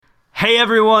Hey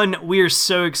everyone, we are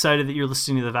so excited that you're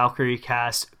listening to the Valkyrie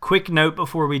Cast. Quick note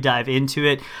before we dive into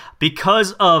it.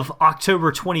 Because of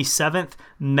October 27th,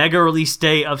 mega release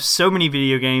day of so many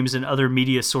video games and other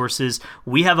media sources,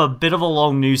 we have a bit of a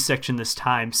long news section this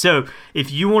time. So if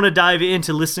you want to dive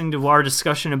into listening to our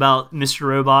discussion about Mr.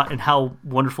 Robot and how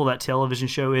wonderful that television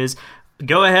show is,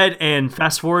 go ahead and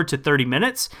fast forward to 30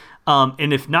 minutes.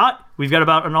 And if not, we've got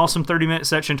about an awesome 30-minute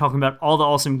section talking about all the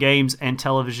awesome games and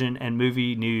television and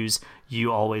movie news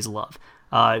you always love.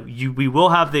 We will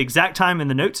have the exact time in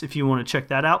the notes if you want to check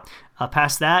that out.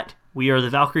 Past that, we are the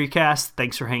Valkyrie Cast.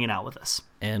 Thanks for hanging out with us.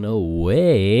 And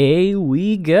away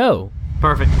we go.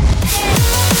 Perfect.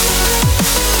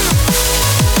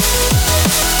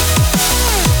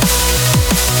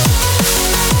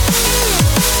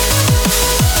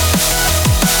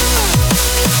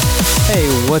 Hey,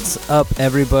 what's up,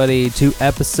 everybody, to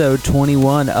episode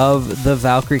 21 of the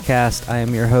Valkyrie Cast. I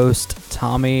am your host,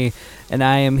 Tommy, and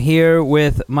I am here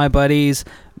with my buddies,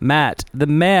 Matt, the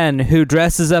man who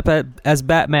dresses up as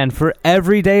Batman for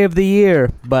every day of the year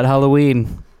but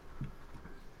Halloween.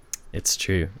 It's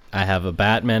true. I have a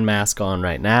Batman mask on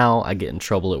right now. I get in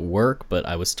trouble at work, but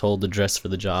I was told to dress for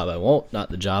the job I won't, not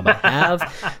the job I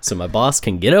have, so my boss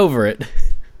can get over it.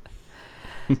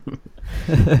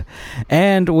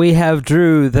 And we have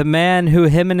Drew, the man who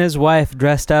him and his wife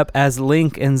dressed up as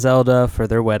Link and Zelda for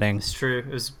their wedding. It's true. It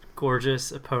was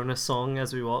gorgeous. Epona song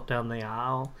as we walked down the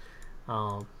aisle.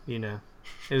 It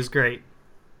was great.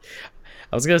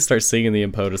 I was going to start singing the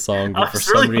Epona song, but for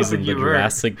some reason the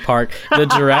Jurassic Park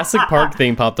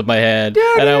theme popped in my head,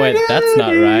 and I went, that's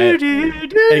not right.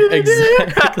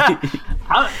 Exactly.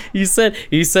 You said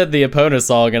the Epona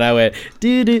song, and I went,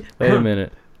 doo-doo. Wait a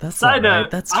minute. That's Side not note,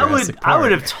 right. That's Jurassic Park. I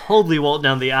would have totally walked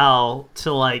down the aisle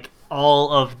to like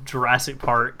all of Jurassic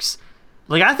Park's.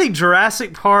 Like I think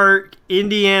Jurassic Park,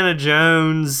 Indiana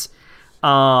Jones,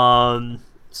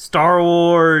 Star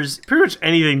Wars, pretty much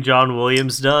anything John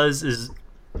Williams does is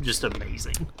just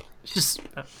amazing. It's just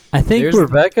I think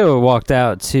Rebecca walked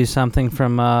out to something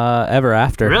from Ever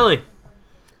After. Really?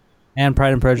 And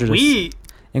Pride and Prejudice. We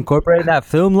incorporated that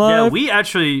film live. Yeah, we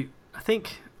actually I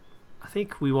think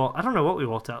we walked. I don't know what we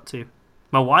walked out to.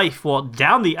 My wife walked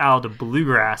down the aisle to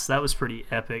Bluegrass. That was pretty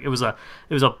epic. It was a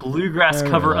Bluegrass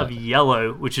cover of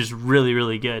Yellow, which is really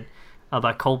really good,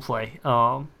 by Coldplay.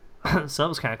 So that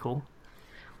was kind of cool.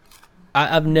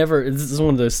 I've never. This is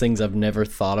one of those things I've never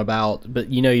thought about. But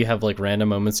you have like random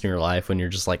moments in your life when you're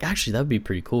just like, actually, that'd be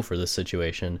pretty cool for this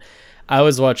situation. I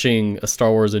was watching a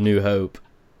Star Wars: A New Hope,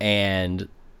 and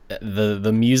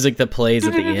the music that plays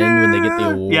at the end when they get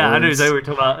the awards. Yeah, I knew they were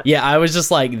talking about. Yeah, I was just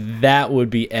like, that would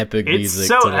be epic music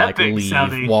so to like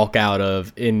walk out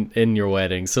of in your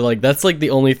wedding. So like that's like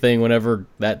the only thing whenever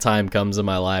that time comes in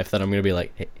my life that I'm gonna be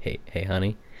like, hey,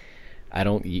 honey,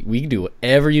 we can do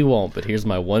whatever you want, but here's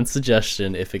my one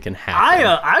suggestion if it can happen.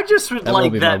 I just would that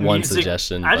like be that my music. One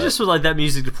suggestion. I just would like that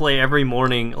music to play every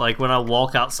morning, like when I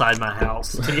walk outside my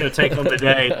house to take on the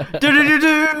day.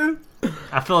 Do-do-do-do.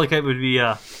 I feel like it would be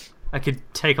I could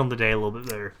take on the day a little bit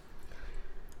better.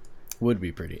 Would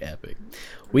be pretty epic.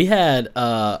 We had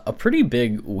a pretty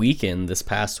big weekend this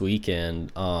past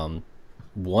weekend. In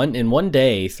one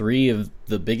day, 3 of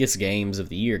the biggest games of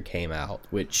the year came out,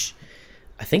 which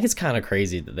I think it's kind of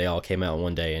crazy that they all came out in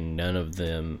one day and none of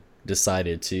them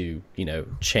decided to,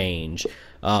 change.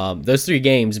 Those 3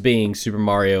 games being Super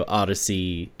Mario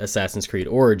Odyssey, Assassin's Creed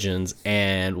Origins,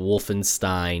 and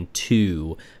Wolfenstein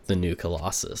 2: The New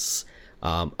Colossus.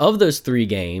 Of those 3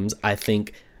 games, I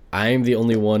think I'm the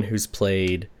only one who's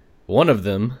played one of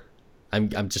them.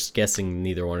 I'm just guessing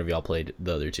neither one of y'all played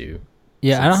the other 2.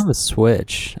 Yeah, I don't have a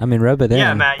Switch. I mean, rub it in.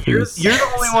 Yeah, Matt, you're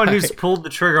the only one who's pulled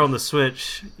the trigger on the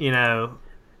Switch.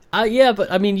 Yeah, but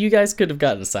I mean, you guys could have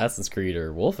gotten Assassin's Creed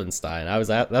or Wolfenstein.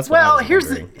 That's what I was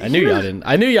wondering. I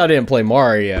knew y'all didn't play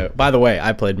Mario. By the way,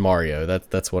 I played Mario.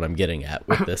 That's what I'm getting at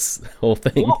with this whole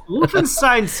thing.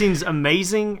 Wolfenstein seems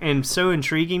amazing and so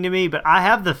intriguing to me, but I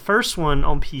have the first one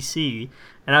on PC,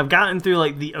 and I've gotten through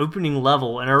like the opening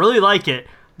level, and I really like it.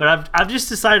 But I've just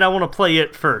decided I want to play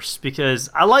it first because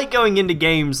I like going into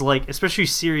games like, especially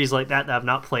series like that I've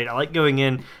not played. I like going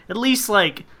in at least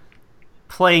like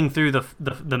playing through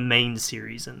the main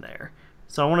series in there.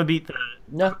 So I want to beat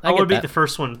the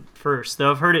first one first.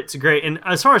 Though I've heard it's great. And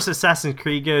as far as Assassin's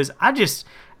Creed goes, and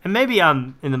maybe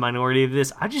I'm in the minority of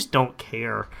this, I just don't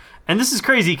care. And this is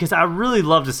crazy because I really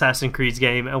loved Assassin's Creed's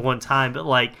game at one time, but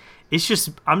like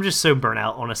I'm just so burnt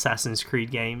out on Assassin's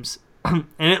Creed games. And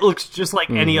it looks just like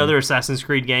any other Assassin's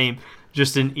Creed game,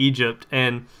 just in Egypt.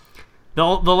 And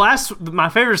my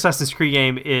favorite Assassin's Creed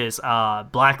game is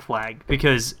Black Flag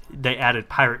because they added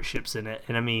pirate ships in it.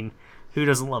 And I mean, who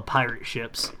doesn't love pirate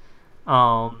ships?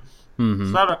 So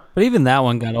But even that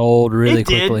one got old really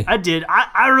quickly. I did.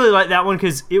 I really like that one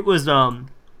because it was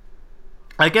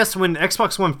I guess when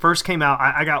Xbox One first came out,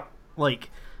 I got like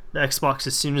the Xbox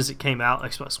as soon as it came out,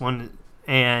 Xbox One,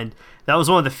 and that was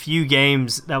one of the few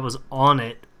games that was on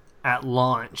it at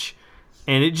launch,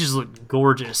 and it just looked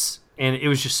gorgeous, and it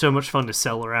was just so much fun to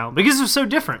sell around because it was so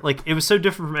different. Like, it was so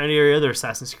different from any other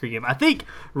Assassin's Creed game. I think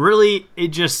really it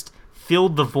just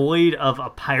filled the void of a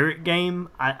pirate game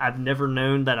I've never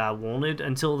known that I wanted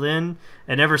until then,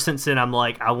 and ever since then I'm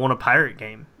like, I want a pirate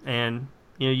game, and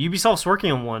you know, Ubisoft's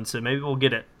working on one, so maybe we'll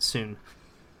get it soon.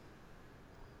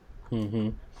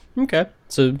 Okay,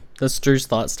 so that's Drew's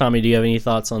thoughts. Tommy, do you have any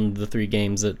thoughts on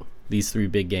the these three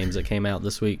big games that came out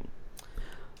this week?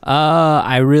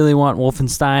 I really want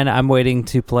Wolfenstein. I'm waiting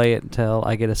to play it until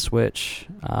I get a Switch.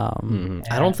 I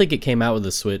don't think it came out with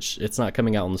the Switch. It's not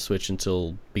coming out on the Switch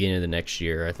until beginning of the next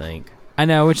year, I think. I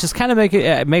know, which is kind of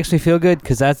it makes me feel good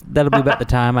because that'll be about the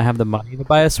time I have the money to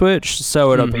buy a Switch,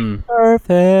 so it'll be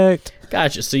perfect.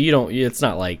 Gotcha. So it's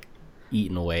not like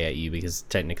eating away at you because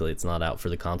technically it's not out for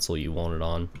the console you want it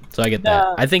on. So I get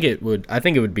that. I think it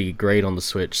would be great on the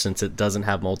Switch since it doesn't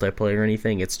have multiplayer or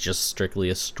anything. It's just strictly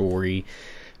a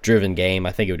story-driven game.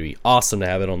 I think it would be awesome to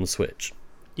have it on the Switch.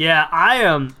 Yeah,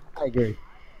 I agree.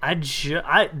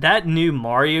 That new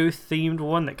Mario themed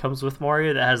one that comes with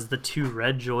Mario that has the 2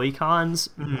 red Joy-Cons.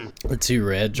 The 2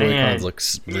 red Joy-Cons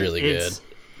looks really good.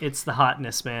 It's the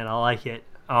hotness, man. I like it.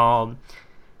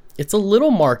 It's a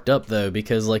little marked up though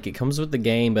because like it comes with the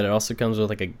game, but it also comes with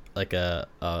like a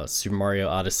Super Mario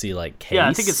Odyssey like case. Yeah,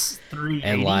 I think it's $380.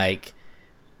 And like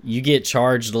you get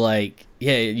charged like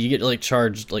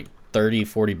charged like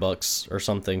 $30-$40 or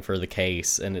something for the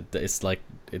case, and it's like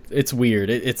it's weird.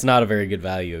 It's not a very good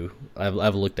value.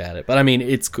 I've looked at it, but I mean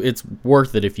it's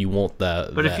worth it if you want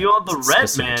the. But if you want the red,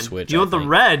 man, Switch, you want the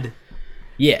red.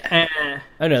 Yeah,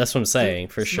 I know that's what I'm saying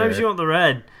for sure. Sometimes you want the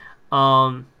red.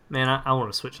 Man, I want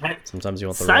to switch. Sometimes you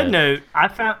want the Side red. note, I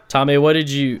found... Tommy, what did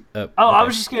you... I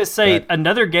was just going to say,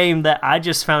 another game that I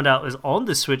just found out is on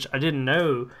the Switch. I didn't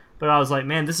know, but I was like,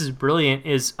 man, this is brilliant.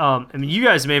 I mean, you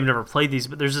guys may have never played these,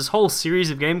 but there's this whole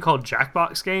series of games called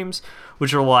Jackbox games,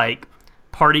 which are like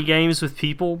party games with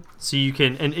people. So you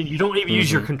can... And you don't even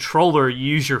use your controller,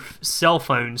 you use your cell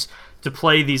phones to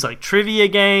play these like trivia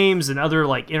games and other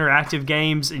like interactive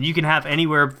games, and you can have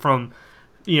anywhere from...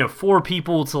 4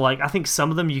 people to like, I think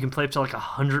some of them you can play up to like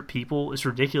 100 people. It's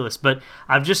ridiculous. But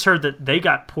I've just heard that they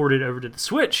got ported over to the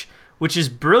Switch, which is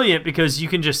brilliant because you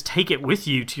can just take it with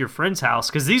you to your friend's house.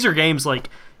 Because these are games like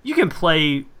you can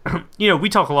play, we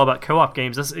talk a lot about co-op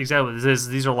games. That's exactly what this is.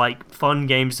 These are like fun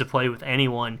games to play with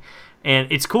anyone.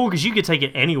 And it's cool because you could take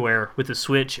it anywhere with the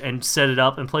Switch and set it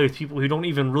up and play with people who don't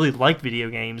even really like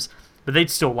video games, but they'd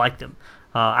still like them.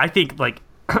 I think like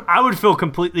I would feel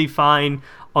completely fine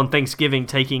on Thanksgiving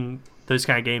taking those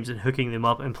kind of games and hooking them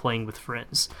up and playing with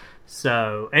friends,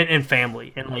 so and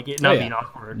family, and like it not being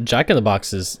awkward. Jack in the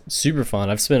Box is super fun.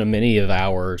 I've spent many of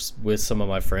hours with some of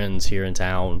my friends here in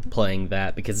town playing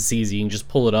that because it's easy. You can just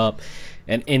pull it up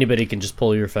and anybody can just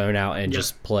pull your phone out and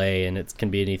just play, and it can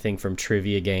be anything from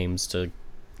trivia games to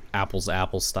apples to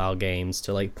apples style games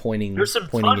to like pointing at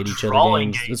each other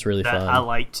games. It's really fun. I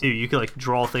like too. You can like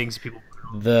draw things people.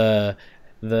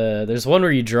 There's one where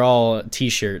you draw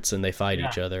T-shirts and they fight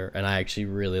each other, and I actually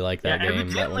really like that game.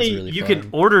 That one's really you fun. can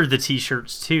order the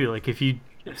T-shirts too. Like if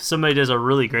somebody does a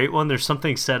really great one, there's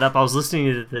something set up. I was listening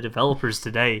to the developers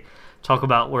today talk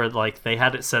about where like they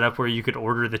had it set up where you could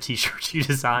order the T-shirts you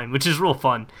design, which is real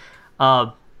fun.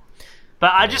 But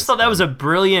I just thought that was a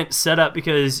brilliant setup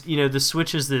because the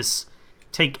Switch is this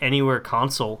take anywhere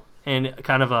console and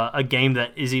kind of a game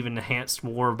that is even enhanced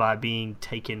more by being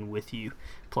taken with you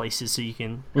places so you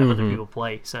can have other people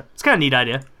play. So it's kind of a neat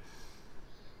idea.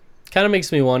 Kind of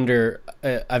makes me wonder.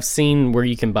 I've seen where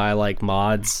you can buy like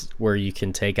mods where you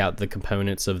can take out the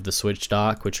components of the Switch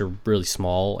dock, which are really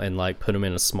small, and like put them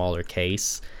in a smaller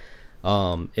case.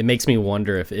 It makes me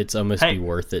wonder if it's almost be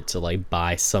worth it to like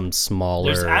buy some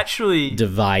smaller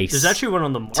device. There's actually one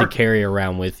on the market to carry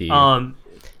around with you.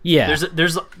 Yeah,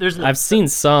 there's I've seen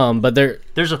some, but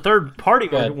there's a third party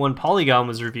one Polygon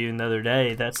was reviewing the other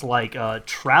day that's like a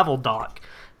travel dock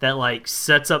that like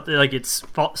sets up like it's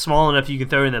small enough you can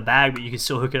throw it in the bag, but you can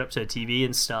still hook it up to a TV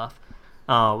and stuff,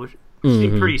 which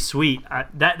is pretty sweet.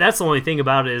 That's the only thing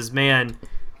about it is, man,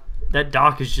 that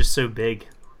dock is just so big.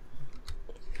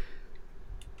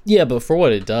 Yeah, but for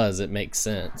what it does, it makes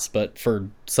sense. But for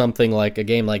something like a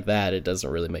game like that, it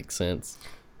doesn't really make sense.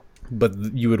 but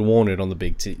you would want it on the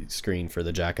big screen for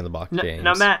the Jack in the Box games.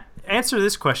 Now, Matt, answer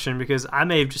this question, because I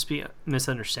may just be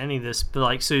misunderstanding this. But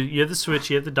like, so you have the Switch,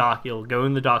 you have the dock. You'll go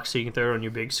in the dock so you can throw it on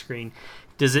your big screen.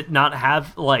 Does it not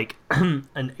have like an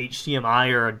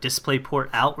HDMI or a display port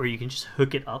out where you can just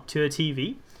hook it up to a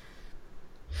TV?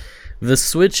 The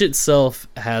Switch itself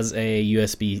has a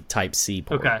USB Type-C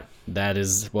port. Okay. That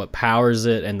is what powers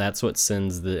it, and that's what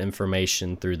sends the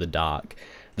information through the dock.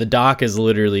 The dock is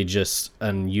literally just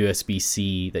an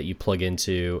USB-C that you plug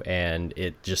into, and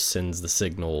it just sends the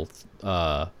signal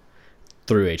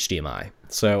through HDMI.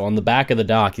 So on the back of the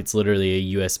dock, it's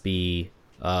literally a USB,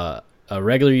 a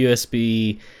regular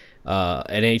USB,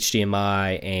 an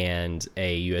HDMI, and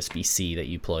a USB-C that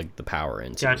you plug the power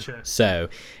into. Gotcha. So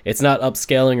it's not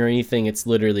upscaling or anything. It's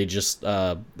literally just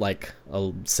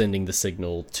sending the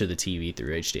signal to the TV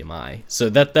through HDMI. So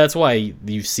that's why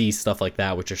you see stuff like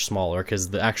that, which are smaller,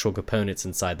 because the actual components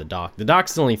inside the dock. The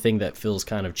dock's the only thing that feels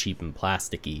kind of cheap and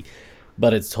plasticky,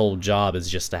 but its whole job is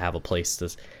just to have a place to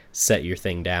set your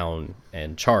thing down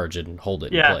and charge and hold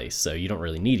it in place. So you don't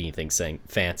really need anything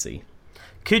fancy.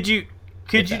 Could you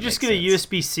just get a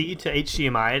USB-C to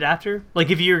HDMI adapter?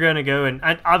 Like if you're going to go and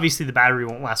obviously the battery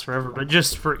won't last forever, but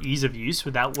just for ease of use,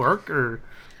 would that work? Or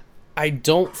I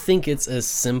don't think it's as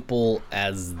simple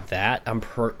as that.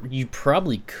 You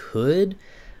probably could,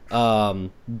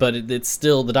 but it's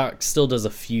still, the dock still does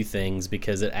a few things,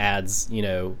 because it adds,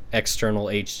 external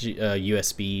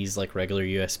USBs, like regular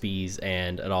USBs,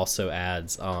 and it also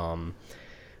adds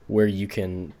where you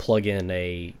can plug in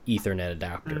a Ethernet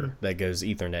adapter that goes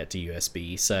Ethernet to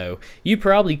USB. So you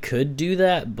probably could do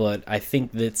that, but I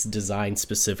think that's designed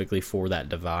specifically for that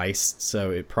device, so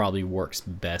it probably works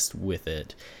best with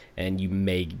it, and you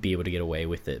may be able to get away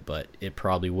with it, but it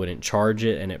probably wouldn't charge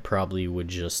it, and it probably would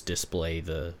just display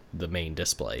the main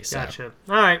display. So. Gotcha.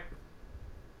 All right.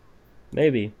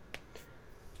 Maybe.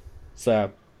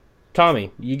 So,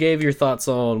 Tommy, you gave your thoughts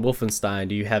on Wolfenstein.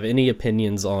 Do you have any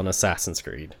opinions on Assassin's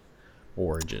Creed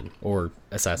Origin, or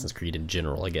Assassin's Creed in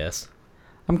general, I guess?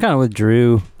 I'm kind of with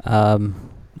Drew. I'm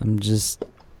just,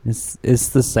 it's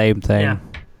the same thing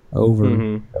over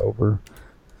and over.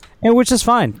 And which is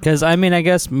fine, because I mean, I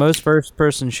guess most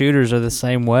first-person shooters are the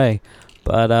same way,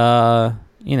 but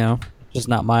just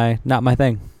not my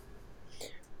thing.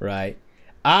 Right.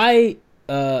 Any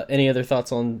other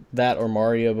thoughts on that or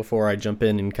Mario before I jump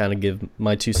in and kind of give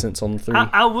my 2 cents on the 3?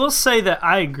 I will say that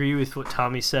I agree with what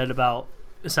Tommy said about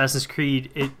Assassin's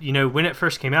Creed. When it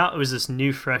first came out, it was this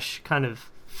new, fresh kind of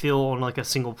feel on like a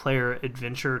single-player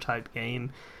adventure type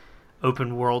game,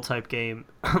 open world type game,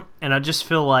 and I just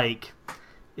feel like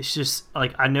it's just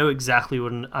like I know exactly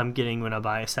what I'm getting when I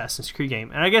buy Assassin's Creed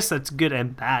game, and I guess that's good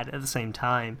and bad at the same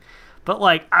time. But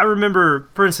like I remember,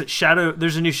 for instance,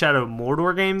 there's a new Shadow of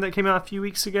Mordor game that came out a few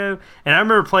weeks ago, and I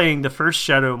remember playing the first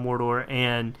Shadow of Mordor,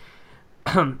 and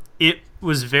it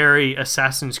was very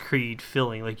Assassin's Creed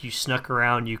feeling. Like you snuck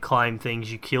around, you climbed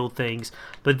things, you killed things,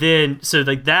 but then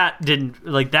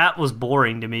that was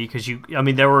boring to me, because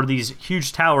there were these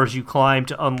huge towers you climbed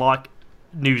to unlock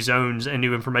new zones and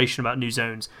new information about new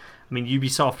zones. I mean,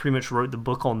 Ubisoft pretty much wrote the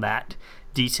book on that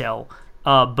detail.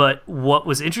 But what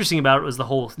was interesting about it was the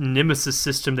whole Nemesis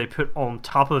system they put on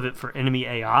top of it for enemy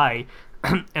AI.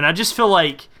 And I just feel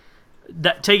like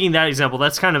that, taking that example,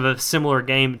 that's kind of a similar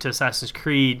game to Assassin's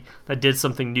Creed that did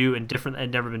something new and different that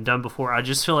had never been done before. I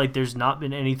just feel like there's not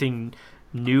been anything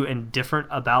new and different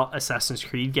about Assassin's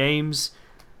Creed games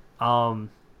for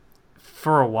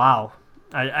a while.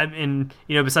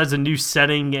 Besides a new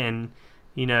setting and,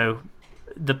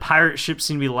 the pirate ship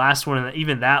seemed to be the last one, and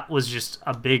even that was just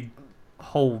a big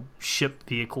whole ship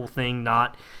vehicle thing,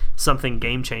 not something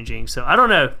game changing. So I don't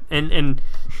know, and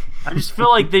I just feel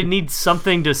like they need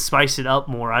something to spice it up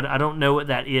more. I don't know what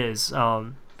that is,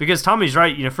 because Tommy's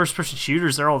right. First person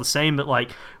shooters, they're all the same, but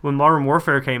like when Modern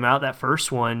Warfare came out, that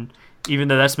first one, even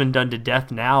though that's been done to death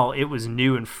now, it was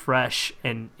new and fresh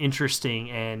and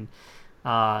interesting, and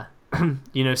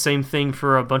same thing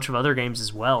for a bunch of other games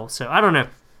as well. So I don't know.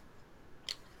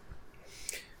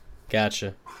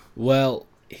 Gotcha. Well,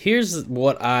 here's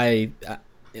what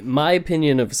my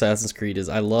opinion of Assassin's Creed is.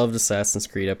 I loved Assassin's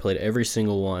Creed. I played every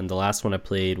single one. The last one I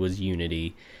played was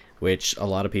Unity, which a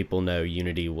lot of people know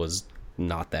Unity was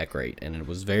not that great, and it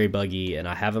was very buggy, and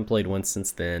I haven't played one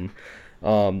since then.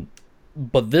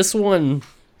 But this one,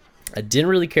 I didn't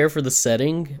really care for the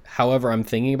setting. However, I'm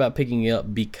thinking about picking it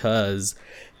up because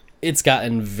it's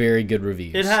gotten very good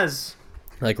reviews. It has.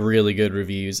 Like really good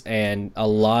reviews, and a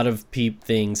lot of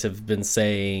things have been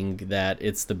saying that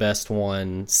it's the best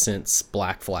one since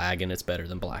Black Flag, and it's better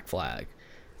than Black Flag,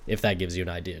 if that gives you an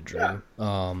idea, Drew.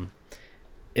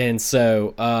 And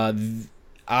so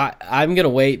I'm gonna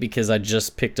wait because I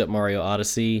just picked up Mario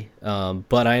Odyssey,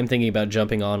 but I am thinking about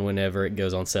jumping on whenever it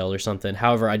goes on sale or something.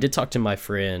 However, I did talk to my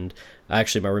friend,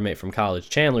 actually my roommate from college,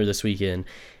 Chandler, this weekend.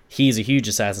 He's a huge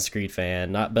Assassin's Creed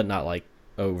fan, not like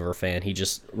over fan. He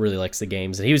just really likes the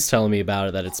games, and he was telling me about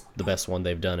it, that it's the best one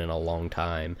they've done in a long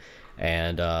time.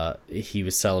 And he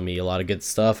was telling me a lot of good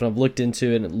stuff, and I've looked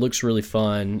into it, and it looks really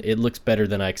fun. It looks better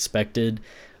than I expected.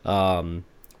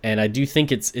 And I do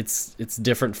think it's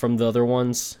different from the other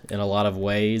ones in a lot of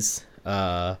ways.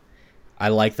 I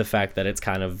like the fact that it's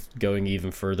kind of going even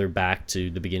further back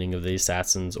to the beginning of the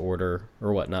Assassin's Order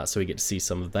or whatnot, so we get to see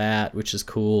some of that, which is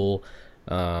cool.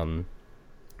 The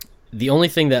only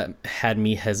thing that had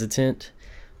me hesitant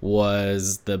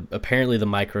was apparently the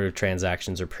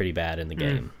microtransactions are pretty bad in the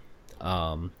game.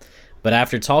 But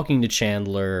after talking to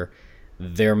Chandler,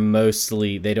 they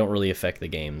don't really affect the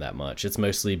game that much. It's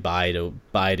mostly buy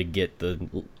to get the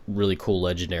really cool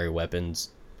legendary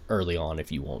weapons early on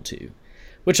if you want to,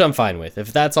 which I'm fine with.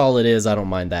 If that's all it is, I don't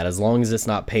mind that, as long as it's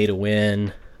not pay to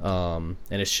win, and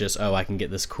it's just, I can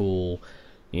get this cool,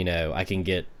 I can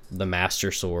get the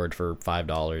Master Sword for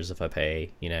 $5 if I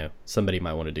pay. Somebody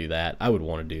might want to do that. I would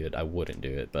want to do it. I wouldn't do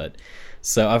it, but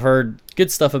so I've heard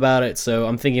good stuff about it, so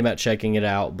I'm thinking about checking it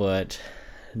out, but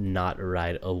not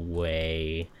right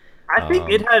away. I think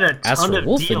it had a as ton for of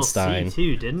Wolfenstein, DLC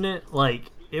too, didn't it? Like,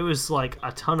 it was like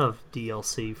a ton of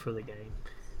DLC for the game.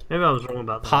 Maybe I was wrong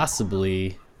about that.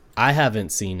 Possibly. I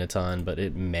haven't seen a ton, but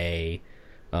it may.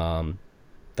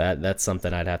 That's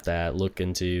something I'd have to look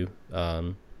into.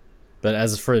 But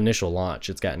as for initial launch,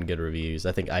 it's gotten good reviews.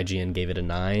 I think IGN gave it a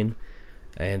 9,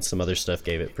 and some other stuff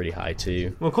gave it pretty high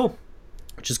too. Well, cool.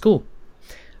 Which is cool.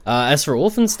 As for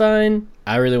Wolfenstein,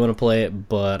 I really want to play it,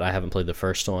 but I haven't played the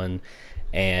first one.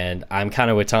 And I'm kind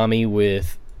of with Tommy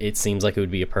with, it seems like it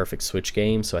would be a perfect Switch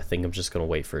game, so I think I'm just going to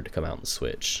wait for it to come out on the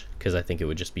Switch, because I think it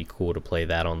would just be cool to play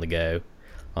that on the go.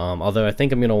 Although I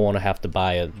think I'm going to want to have to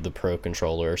buy the Pro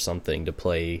Controller or something to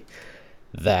play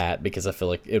that, because I feel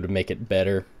like it would make it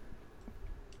better.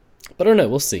 But I don't know,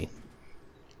 we'll see.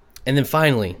 And then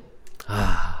finally,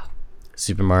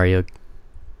 Super Mario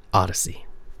Odyssey.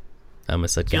 I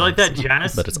almost said Do you like that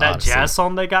Galaxy, but it's that Odyssey. jazz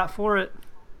song they got for it?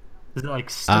 Is it like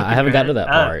I haven't got to that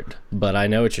part, but I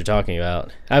know what you're talking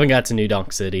about. I haven't got to New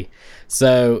Donk City.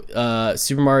 So,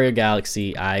 Super Mario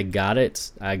Galaxy, I got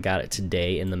it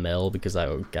today in the mail because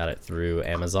I got it through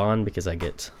Amazon, because I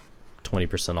get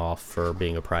 20% off for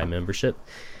being a Prime membership.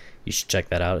 You should check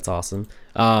that out. It's awesome.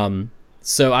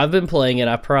 So I've been playing it.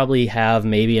 I probably have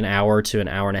maybe an hour to an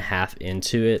hour and a half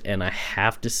into it, and I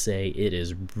have to say it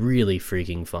is really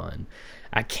freaking fun.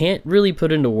 I can't really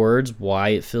put into words why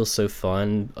it feels so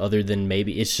fun, other than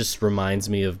maybe it just reminds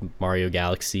me of Mario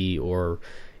Galaxy, or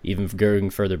even going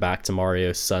further back to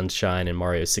Mario Sunshine and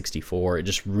Mario 64. It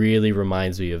just really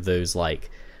reminds me of those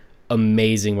like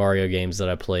amazing Mario games that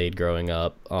I played growing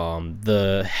up.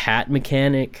 The hat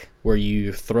mechanic, where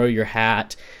you throw your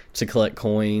hat to collect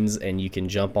coins, and you can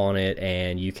jump on it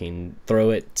and you can throw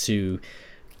it to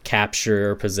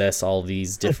capture or possess all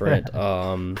these different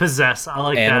possess, I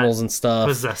like animals that. And stuff.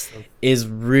 Possess them is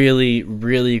really,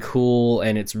 really cool,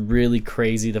 and it's really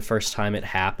crazy the first time it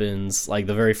happens. Like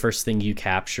the very first thing you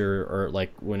capture, or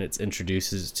like when it's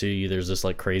introduces to you, there's this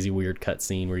like crazy weird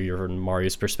cutscene where you're from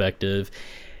Mario's perspective,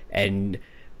 and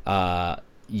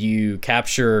you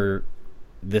capture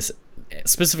this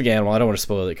specific animal. I don't want to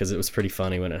spoil it because it was pretty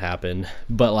funny when it happened,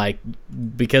 but like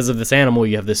because of this animal,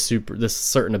 you have this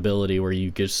certain ability where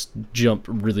you just jump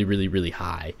really, really, really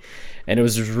high, and it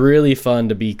was really fun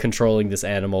to be controlling this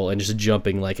animal and just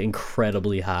jumping like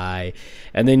incredibly high.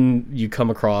 And then you come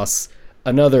across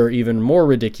another even more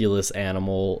ridiculous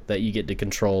animal that you get to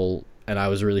control, and I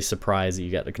was really surprised that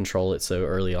you got to control it so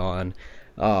early on.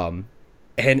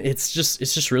 And it's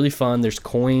just really fun. There's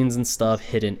coins and stuff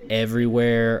hidden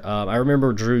everywhere. I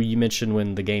remember, Drew, you mentioned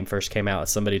when the game first came out,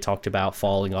 somebody talked about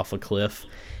falling off a cliff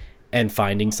and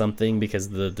finding something because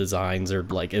the designs are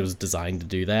like, it was designed to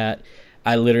do that.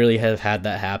 I literally have had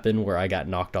that happen where I got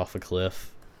knocked off a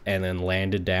cliff and then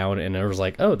landed down, and it was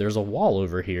like, oh, there's a wall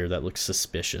over here that looks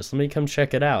suspicious. Let me come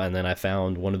check it out. And then I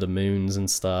found one of the moons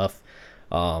and stuff.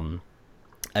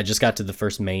 I just got to the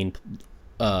first main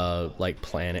like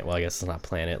planet, well I guess it's not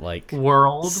planet, like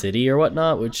world, city or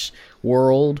whatnot, which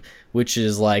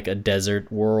is like a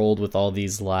desert world with all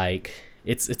these like,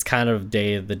 it's kind of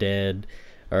Day of the Dead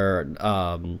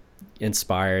or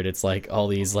inspired. It's like all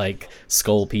these like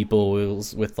skull people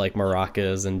with like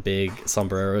maracas and big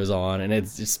sombreros on, and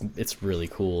it's really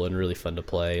cool and really fun to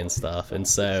play and stuff. And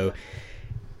so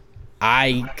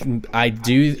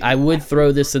I would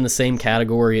throw this in the same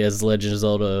category as Legend of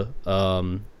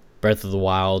Zelda Breath of the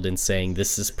Wild and saying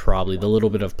this is probably the little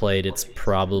bit I've played, it's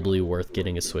probably worth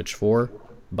getting a Switch for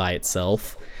by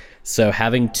itself. So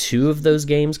having 2 of those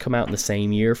games come out in the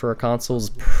same year for a console is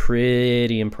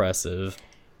pretty impressive.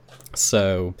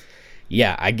 So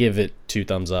yeah, I give it 2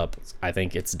 thumbs up. I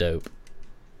think it's dope.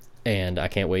 And I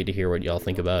can't wait to hear what y'all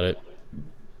think about it.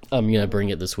 I'm going to bring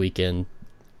it this weekend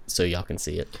so y'all can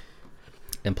see it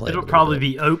and play it. It'll probably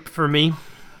be OPE for me,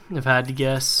 if I had to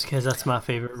guess, because that's my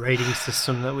favorite rating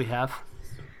system that we have.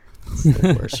 It's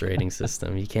the worst rating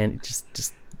system. You can't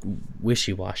just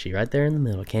wishy-washy right there in the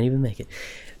middle. Can't even make it.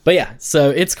 But yeah,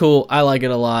 so it's cool. I like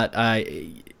it a lot.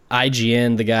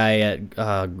 IGN, the guy at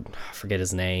I forget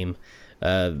his name,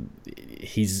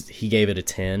 he gave it a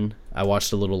 10. I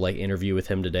watched a little like interview with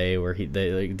him today where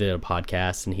they did a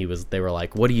podcast and they were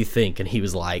like, "What do you think?" And he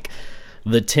was like,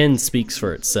 "The 10 speaks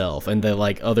for itself." And the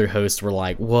like other hosts were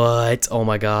like, "What? Oh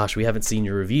my gosh, we haven't seen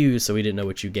your review, so we didn't know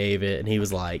what you gave it." And he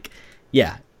was like,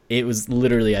 "Yeah, it was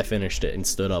literally I finished it and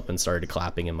stood up and started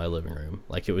clapping in my living room.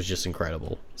 Like it was just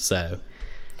incredible." So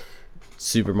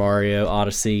Super Mario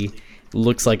Odyssey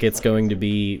looks like it's going to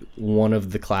be one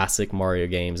of the classic Mario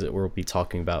games that we'll be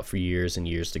talking about for years and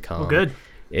years to come. Well, good.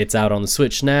 It's out on the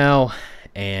Switch now,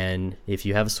 and if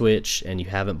you have a Switch and you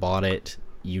haven't bought it,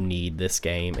 you need this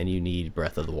game and you need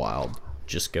Breath of the Wild.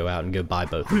 Just go out and go buy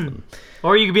both of them.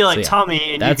 Or you could be like So, yeah,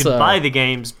 Tommy and you could buy the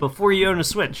games before you own a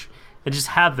Switch and just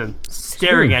have them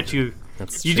staring at you.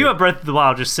 That's You true. do have Breath of the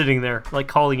Wild just sitting there, like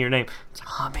calling your name.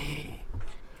 Tommy.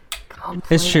 Come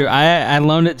It's play. true. I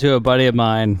loaned it to a buddy of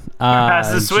mine.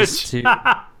 Has the just Switch.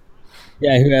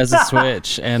 Yeah, who has a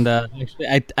Switch. And actually,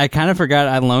 I kind of forgot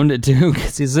I loaned it to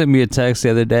because he sent me a text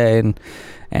the other day,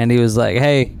 and he was like,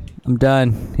 "Hey, I'm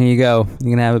done. Here you go.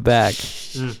 You can have it back."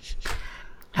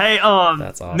 Hey,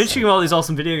 That's awesome. mentioning all these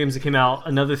awesome video games that came out,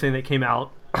 another thing that came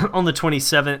out on the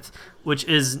 27th, which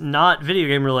is not video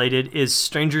game related, is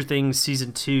Stranger Things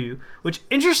Season 2, which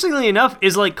interestingly enough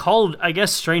is like called, I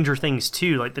guess, Stranger Things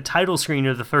 2. Like the title screen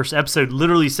of the first episode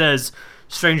literally says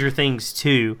Stranger Things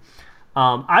 2.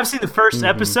 I've seen the first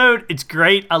episode. It's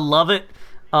great. I love it.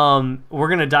 We're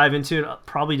going to dive into it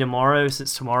probably tomorrow,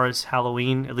 since tomorrow's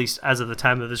Halloween, at least as of the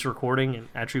time of this recording, and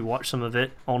actually watch some of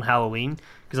it on Halloween,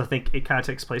 because I think it kind of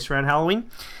takes place around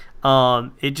Halloween.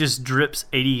 It just drips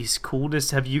 80s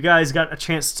coolness. Have you guys got a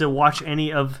chance to watch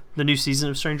any of the new season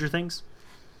of Stranger Things?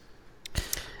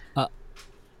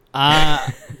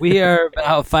 We are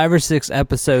about 5 or 6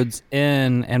 episodes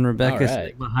in, and Rebecca's All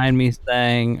right. behind me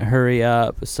saying, "Hurry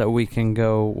up so we can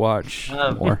go watch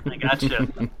more." I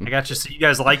gotcha. So you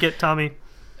guys like it, Tommy?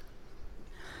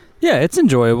 Yeah, it's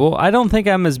enjoyable. I don't think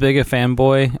I'm as big a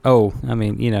fanboy. Oh, I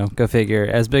mean, go figure.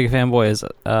 As big a fanboy as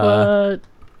But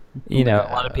a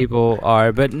lot of people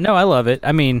are, but no, I love it.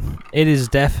 I mean, it is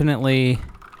definitely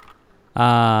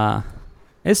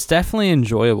it's definitely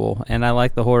enjoyable, and I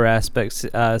like the horror aspects.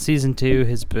 Season 2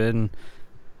 has been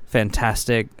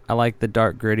fantastic. I like the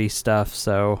dark, gritty stuff,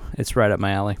 so it's right up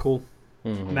my alley. Cool.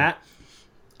 Matt?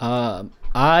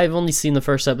 I've only seen the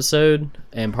first episode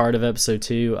and part of episode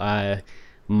 2.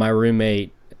 My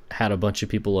roommate had a bunch of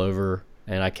people over,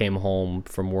 and I came home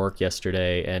from work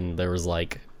yesterday, and there was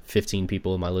like 15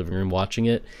 people in my living room watching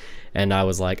it, and I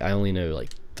was like, I only know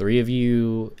like 3 of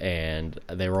you, and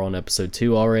they were on episode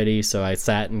 2 already, so I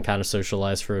sat and kind of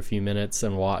socialized for a few minutes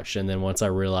and watched, and then once I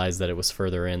realized that it was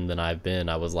further in than I've been,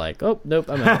 I was like, oh nope,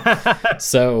 I'm out.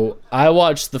 So I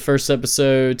watched the first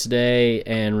episode today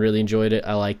and really enjoyed it.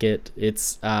 I like it.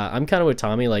 It's I'm kind of with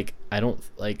Tommy, like I don't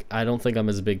think I'm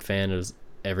as big fan as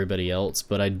everybody else,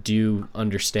 but I do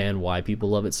understand why people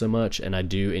love it so much, and I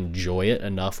do enjoy it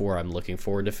enough where I'm looking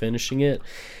forward to finishing it.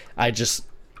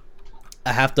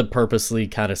 I have to purposely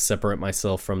kind of separate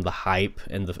myself from the hype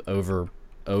and the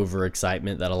over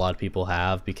excitement that a lot of people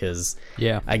have, because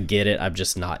I get it, I'm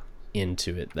just not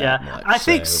into it that much. I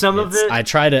think some of it, I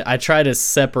try to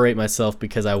separate myself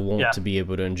because I want to be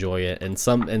able to enjoy it, and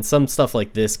some stuff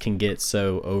like this can get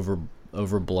so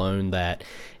overblown that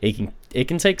it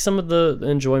can take some of the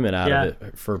enjoyment out of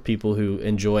it for people who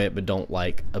enjoy it but don't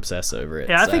like obsess over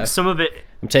it. I think some of it,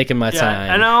 I'm taking my time.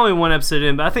 And I'm only one episode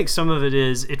in, but I think some of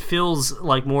it feels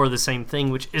like more of the same thing,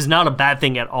 which is not a bad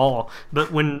thing at all.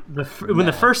 But when the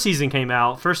first season came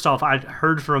out, first off, I'd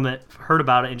heard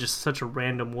about it in just such a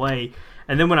random way,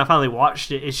 and then when I finally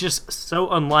watched it, it's just so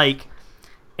unlike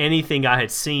anything I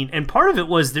had seen. And part of it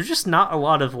was there's just not a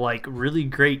lot of like really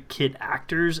great kid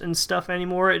actors and stuff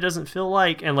anymore, it doesn't feel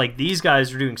like, and like these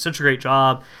guys are doing such a great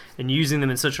job and using them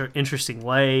in such an interesting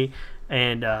way,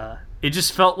 and it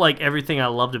just felt like everything I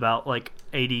loved about like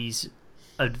 80s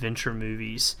adventure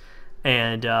movies.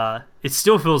 and it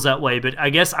still feels that way. But I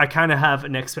guess I kind of have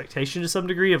an expectation to some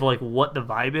degree of like what the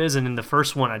vibe is, and in the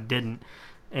first one I didn't.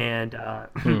 And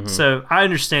so I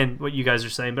understand what you guys are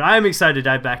saying, but I am excited to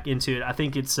dive back into it. I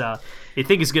think it's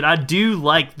good. I do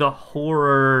like the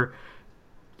horror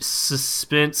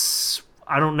suspense.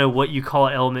 I don't know what you call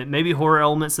it element. Maybe horror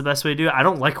element's the best way to do it. I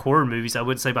don't like horror movies, I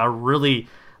would say, but I really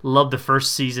love the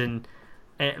first season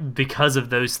because of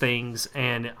those things,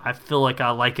 and I feel like I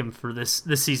like him for this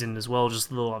season as well. Just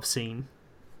the little I've seen.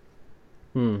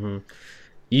 You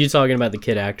talking about the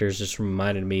kid actors just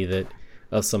reminded me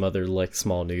of some other like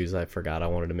small news I forgot I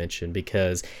wanted to mention,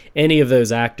 because any of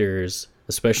those actors,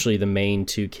 especially the main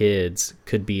two kids,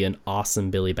 could be an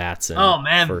awesome Billy Batson. Oh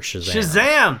man, for Shazam!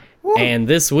 Shazam! Woo! And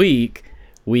this week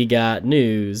we got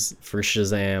news for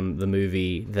Shazam the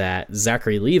movie that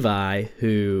Zachary Levi,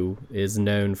 who is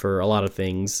known for a lot of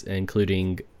things,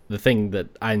 including the thing that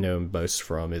I know him most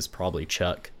from is probably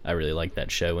Chuck. I really liked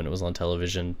that show when it was on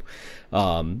television.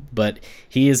 But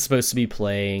he is supposed to be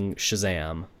playing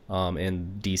Shazam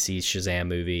in DC's Shazam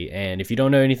movie. And if you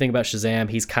don't know anything about Shazam,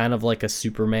 he's kind of like a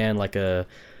Superman, like a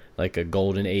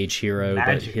golden age hero.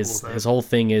 Magical, but his whole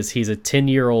thing is he's a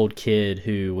 10-year-old kid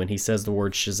who, when he says the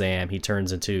word Shazam, he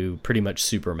turns into pretty much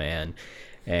Superman.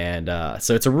 And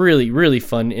so it's a really, really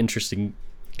fun, interesting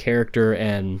character.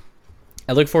 And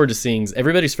I look forward to seeing.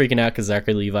 Everybody's freaking out because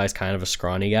Zachary Levi's kind of a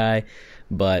scrawny guy,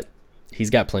 but he's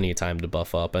got plenty of time to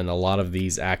buff up. And a lot of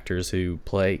these actors who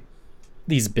play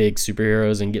these big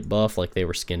superheroes and get buff, like, they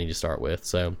were skinny to start with.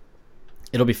 So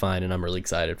it'll be fine, and I'm really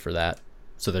excited for that.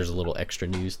 So there's a little extra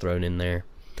news thrown in there.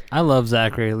 I love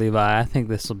Zachary Levi. I think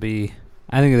it'll be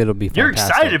fantastic. You're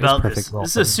excited about this.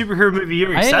 This is a superhero movie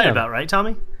you're excited about, right,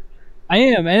 Tommy? I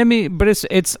am, and I mean, but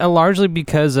it's largely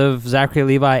because of Zachary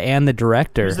Levi and the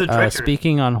director. Who's the director?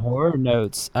 Speaking on horror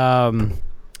notes, dadgum,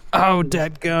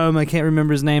 I can't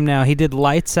remember his name now. He did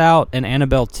Lights Out and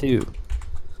Annabelle 2.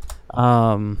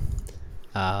 I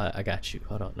got you.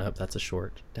 Hold on. Nope, that's a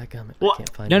short. Dadgummit, well, I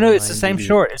can't find No, it's the same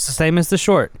short. It's the same as the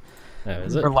short. Oh,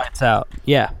 is it? For Lights Out.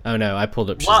 Yeah. Oh no, I pulled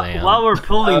up Shazam. While we're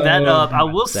pulling that up, I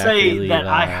will Zachary say that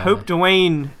I Levi. hope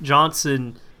Dwayne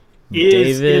Johnson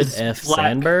David is F. Black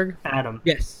Sandberg? Adam.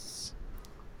 Yes.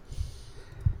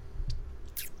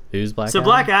 Who's Black So Adam?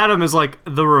 Black Adam is like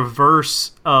the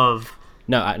reverse of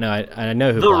I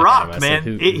know who The Black Rock, Adam is.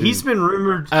 man. He's been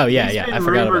rumored. Oh, yeah, he's yeah, been I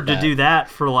forgot rumored about to that. do that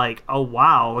for like a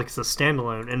while, like it's a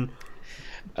standalone. And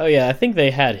Oh yeah, I think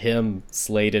they had him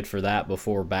slated for that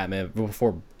before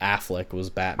Affleck was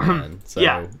Batman. So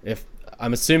Yeah. if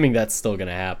I'm assuming that's still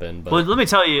gonna happen. But well, let me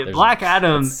tell you, there's- Black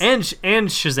Adam it's- and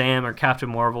Shazam or Captain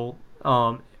Marvel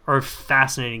are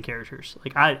fascinating characters.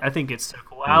 Like I think it's so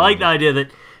cool. I like the idea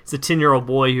that it's a 10-year-old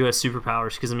boy who has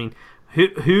superpowers. Because I mean,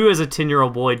 who as a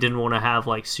 10-year-old boy didn't want to have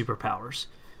like superpowers?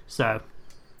 So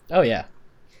Oh yeah,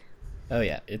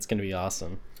 it's gonna be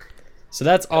awesome. So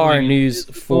that's our news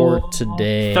for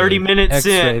today. 30 minutes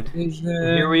X-ray in, vision.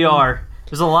 here we are.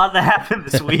 There's a lot that happened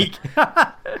this week.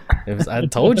 I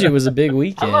told you it was a big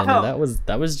weekend. how-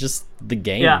 That was just the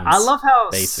games. Yeah, I love how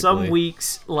basically. some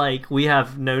weeks like we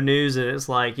have no news and it's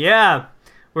like, yeah,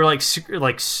 we're like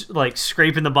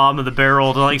scraping the bottom of the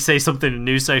barrel to like say something in the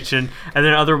news section, and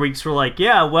then other weeks we're like,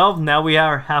 yeah, well, now we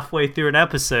are halfway through an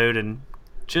episode and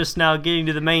just now getting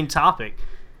to the main topic.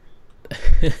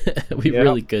 We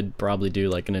really could probably do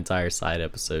like an entire side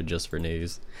episode just for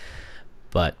news,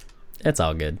 but it's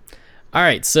all good. All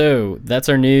right, so that's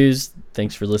our news.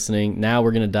 Thanks for listening. Now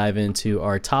we're going to dive into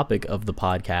our topic of the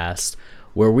podcast,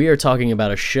 where we are talking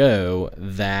about a show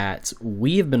that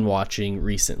we have been watching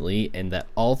recently and that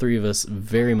all three of us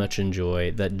very much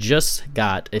enjoy, that just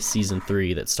got a season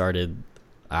 3 that started,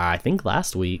 I think,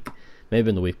 last week. Maybe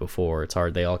in the week before. It's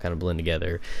hard. They all kind of blend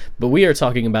together. But we are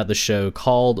talking about the show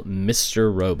called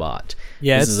Mr. Robot.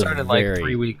 Yeah, This it is a started very- like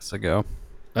 3 weeks ago.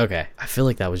 Okay. I feel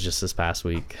like that was just this past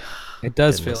week. It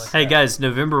does Goodness. feel like Hey guys,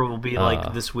 November will be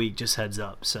like this week. Just heads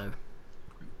up. So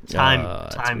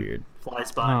That's time weird.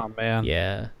 flies by. Oh man.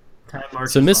 Yeah. Time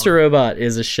marches So on. Mr. Robot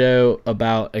is a show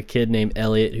about a kid named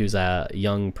Elliot who's a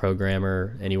young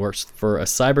programmer, and he works for a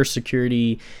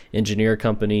cybersecurity engineer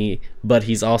company, but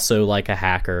he's also like a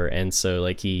hacker, and so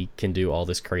like he can do all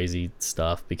this crazy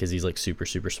stuff because he's like super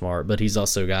smart, but he's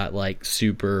also got like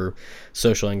super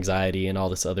social anxiety and all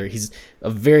this other. He's a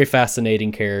very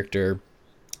fascinating character.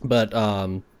 But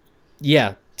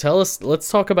yeah, let's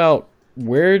talk about,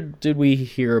 where did we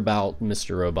hear about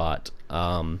Mr. Robot?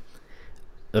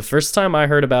 The first time I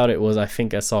heard about it was, I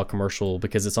think I saw a commercial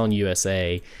because it's on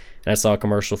USA, and I saw a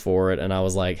commercial for it, and I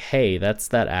was like, hey, that's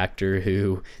that actor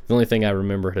who, the only thing I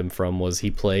remembered him from was he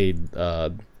played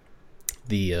the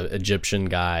the Egyptian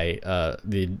guy.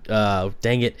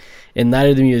 Dang it, in Night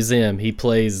of the Museum, he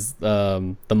plays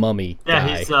the mummy guy.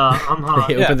 Yeah, he's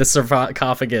They open the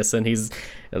sarcophagus and he's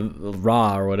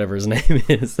Ra or whatever his name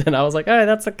is, and I was like, "Hey,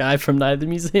 that's a guy from Night of the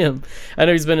Museum." I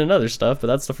know he's been in other stuff, but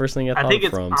that's the first thing I thought think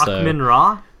it's from. Akhman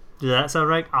Ra. Does that sound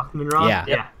right? Akhman Ra.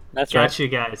 Yeah. That's right. Gotcha,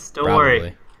 guys. Don't Probably.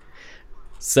 worry.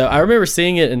 So I remember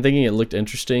seeing it and thinking it looked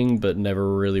interesting, but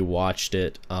never really watched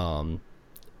it.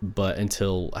 But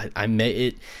until I met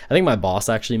it, I think my boss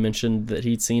actually mentioned that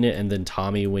he'd seen it, and then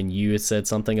Tommy, when you had said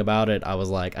something about it, I was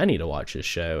like, I need to watch this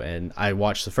show. And I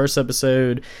watched the first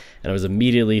episode, and I was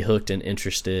immediately hooked and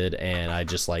interested, and I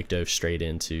just like dove straight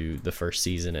into the first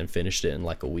season and finished it in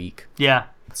like a week. Yeah.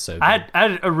 So I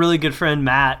had a really good friend,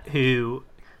 Matt, who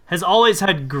has always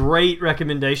had great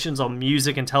recommendations on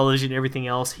music and television and everything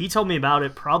else. He told me about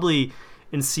it probably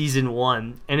in season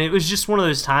 1, and it was just one of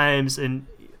those times, and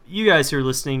you guys who are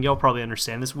listening, y'all probably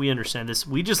understand this. We understand this.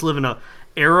 We just live in a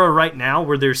era right now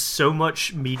where there's so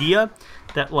much media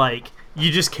that, like,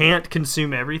 you just can't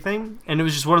consume everything, and it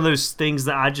was just one of those things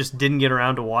that I just didn't get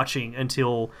around to watching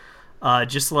until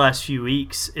just the last few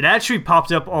weeks. It actually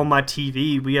popped up on my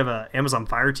TV. We have a Amazon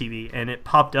Fire TV, and it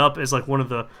popped up as like one of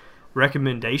the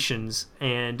recommendations,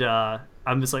 and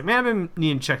I'm just like, man, I've been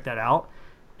needing to check that out,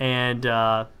 and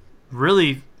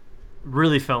really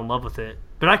fell in love with it.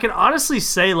 But I can honestly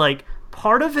say, like,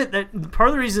 part of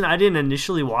the reason I didn't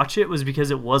initially watch it was because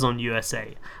it was on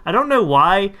USA. I don't know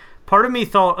why. Part of me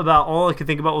thought about, all I could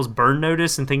think about was Burn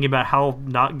Notice, and thinking about how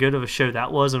not good of a show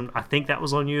that was, and I think that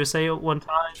was on USA at one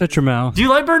time. Shut your mouth. Do you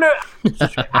like Burn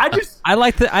Notice? I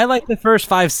like the first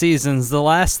 5 seasons. The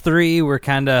last 3 were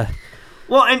kind of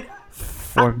well, and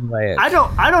formulaic.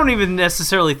 I don't even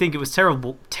necessarily think it was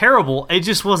terrible. It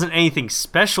just wasn't anything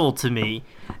special to me.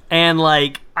 And,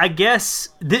 like, I guess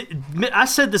I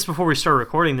said this before we started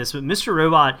recording this, but Mr.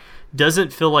 Robot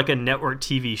doesn't feel like a network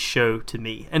TV show to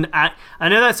me. And I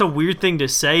know that's a weird thing to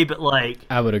say, but, like,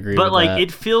 I would agree. But with that.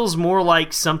 it feels more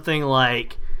like something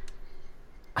like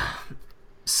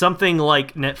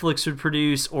Netflix would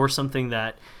produce, or something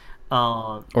that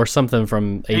or something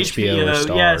from HBO or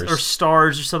Stars. Yes, or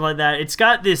Stars or something like that. It's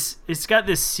got this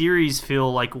series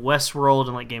feel like Westworld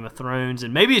and like Game of Thrones,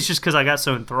 and maybe it's just because I got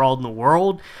so enthralled in the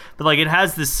world, but like it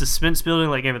has this suspense building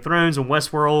like Game of Thrones and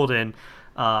Westworld and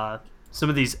some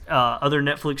of these other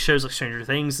Netflix shows like Stranger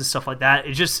Things and stuff like that.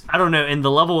 It just, I don't know, and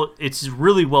the level, it's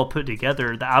really well put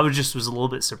together that I was a little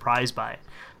bit surprised by it.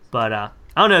 But I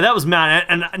don't know, that was Matt,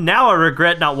 and now I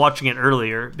regret not watching it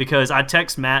earlier, because I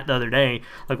text Matt the other day,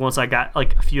 like once I got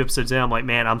like a few episodes in, I'm like,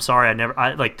 man, I'm sorry,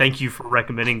 thank you for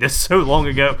recommending this so long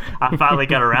ago. I finally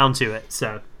got around to it.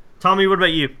 So, Tommy, what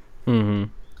about you? Mm-hmm.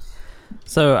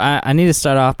 So I need to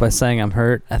start off by saying I'm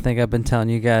hurt. I think I've been telling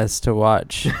you guys to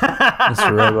watch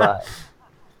Mr. Robot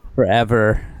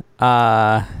forever.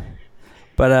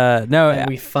 But no, and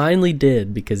we finally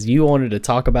did, because you wanted to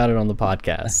talk about it on the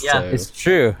podcast. Yeah, so it's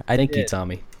true. Thank you,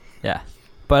 Tommy. Yeah,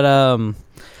 but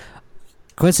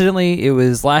coincidentally, it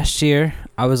was last year.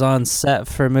 I was on set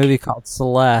for a movie called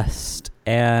Celeste,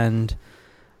 and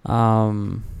Hey,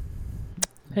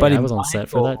 buddy I was on set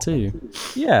for that too.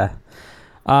 Yeah.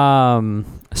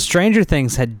 Stranger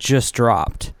Things had just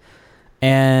dropped,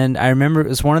 and I remember it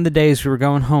was one of the days we were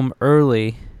going home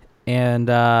early, and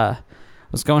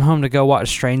was going home to go watch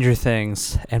Stranger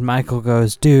Things, and Michael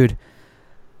goes, dude,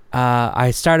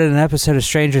 I started an episode of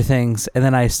Stranger Things, and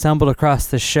then I stumbled across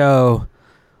the show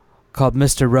called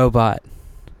Mr. Robot.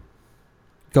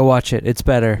 Go watch it. It's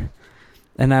better.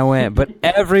 And I went, but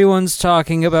everyone's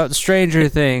talking about Stranger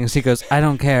Things. He goes, I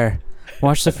don't care.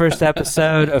 Watch the first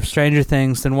episode of Stranger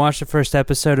Things, then watch the first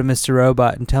episode of Mr.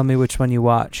 Robot, and tell me which one you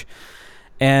watch.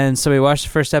 And so we watched the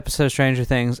first episode of Stranger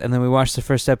Things, and then we watched the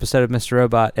first episode of Mr.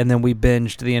 Robot, and then we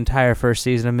binged the entire first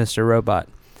season of Mr. Robot.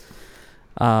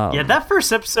 Yeah, that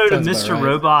first episode of Mr.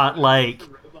 Robot, like,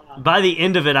 by the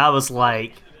end of it, I was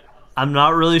like, I'm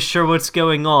not really sure what's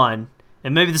going on.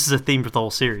 And maybe this is a theme for the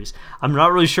whole series. I'm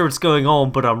not really sure what's going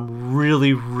on, but I'm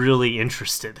really, really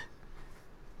interested.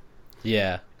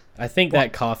 Yeah. I think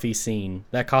that coffee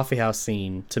house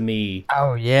scene, to me,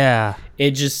 Oh, yeah.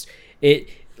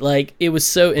 it was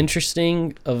so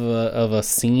interesting of a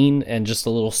scene and just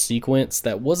a little sequence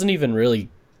that wasn't even really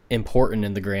important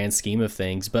in the grand scheme of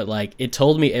things, but like it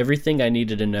told me everything I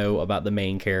needed to know about the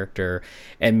main character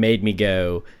and made me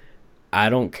go, I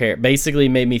don't care. Basically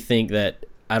made me think that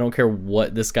I don't care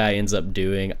what this guy ends up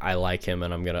doing, I like him,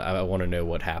 and I want to know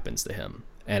what happens to him.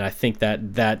 And I think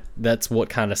that's what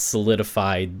kind of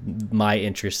solidified my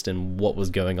interest in what was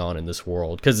going on in this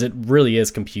world, because it really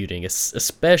is computing,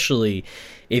 especially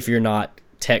if you're not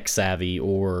tech savvy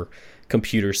or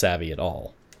computer savvy at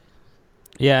all.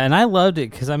 Yeah, and I loved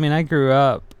it because, I mean, I grew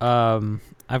up,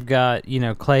 I've got,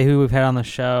 Clay, who we've had on the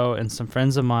show, and some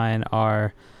friends of mine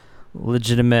are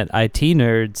legitimate IT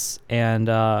nerds, and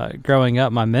growing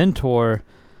up, my mentor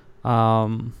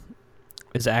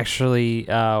is actually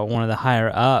one of the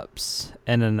higher ups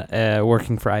and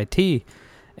working for IT,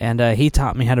 and he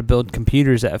taught me how to build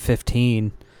computers at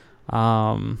 15,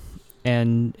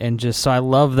 and just so I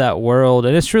love that world,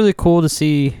 and it's really cool to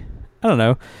see. I don't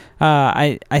know.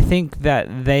 I think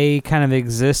that they kind of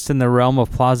exist in the realm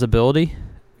of plausibility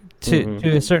to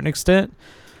a certain extent.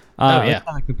 On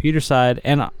the computer side,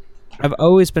 and I've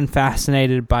always been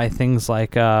fascinated by things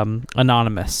like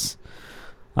Anonymous.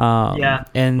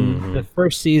 And the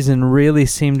first season really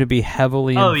seemed to be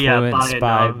heavily influenced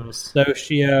by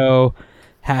socio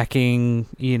hacking,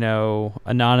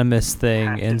 anonymous thing,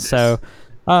 Hacktivist. And so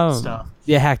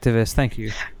hacktivist. Thank you,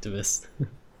 hacktivist.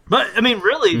 But I mean,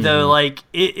 really though, like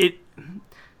it.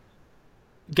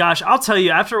 Gosh, I'll tell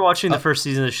you. After watching the first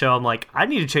season of the show, I'm like, I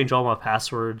need to change all my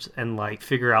passwords and like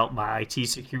figure out my IT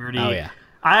security. Oh yeah.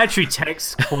 I actually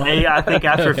text Clay, I think,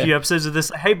 after a few episodes of this,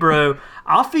 hey, bro,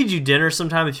 I'll feed you dinner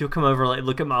sometime if you'll come over, like,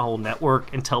 look at my whole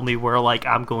network and tell me where, like,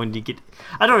 I'm going to get.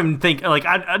 I don't even think, like,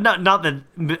 not that,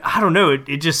 I don't know.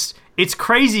 It's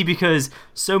crazy because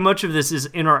so much of this is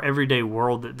in our everyday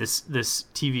world that this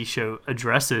TV show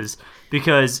addresses.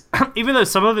 Because even though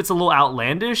some of it's a little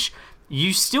outlandish,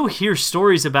 you still hear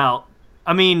stories about.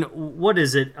 I mean, what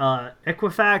is it?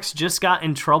 Equifax just got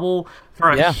in trouble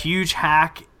for a huge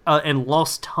hack. And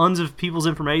lost tons of people's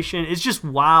information. It's just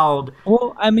wild.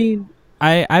 Well, I mean,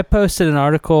 I posted an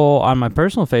article on my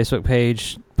personal Facebook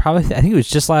page, probably I think it was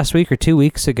just last week or 2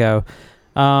 weeks ago.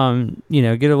 Get a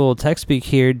little tech speak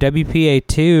here.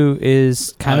 WPA2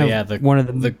 is kind of one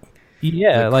of the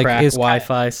like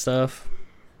Wi-Fi stuff.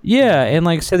 Yeah, and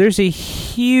like so, there's a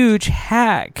huge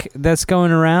hack that's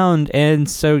going around, and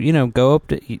so go up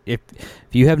to if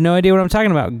you have no idea what I'm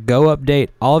talking about, go update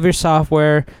all of your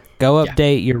software. Go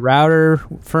update your router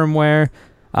firmware,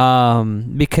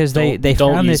 because they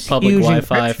don't found use this public huge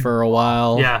Wi-Fi for a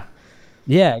while.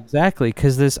 Yeah, exactly.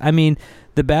 Because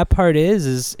the bad part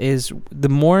is the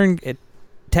more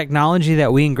technology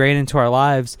that we ingrain into our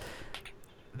lives,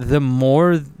 the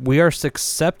more we are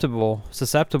susceptible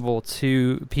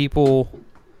to people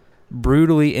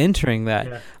brutally entering that.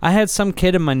 Yeah. I had some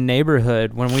kid in my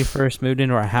neighborhood when we first moved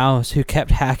into our house who kept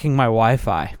hacking my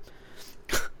Wi-Fi,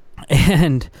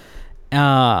 and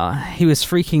he was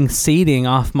freaking seeding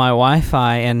off my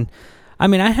Wi-Fi, and I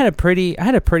mean, I had a pretty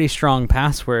strong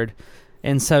password,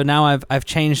 and so now I've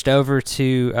changed over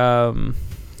to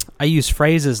I use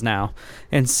phrases now,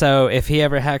 and so if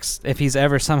he's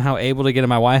ever somehow able to get in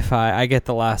my Wi-Fi, I get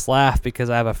the last laugh because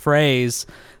I have a phrase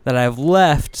that I've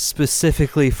left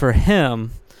specifically for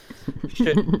him.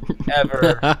 Should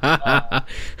ever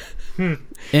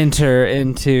enter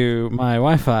into my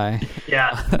Wi-Fi.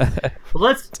 Yeah.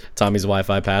 Let's Tommy's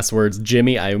Wi-Fi passwords.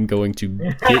 Jimmy, I am going to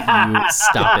get you.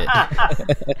 Stop it.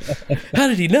 How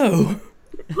did he know?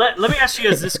 Let me ask you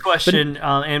guys this question,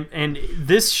 and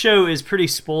this show is pretty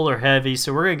spoiler heavy,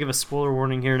 so we're gonna give a spoiler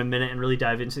warning here in a minute and really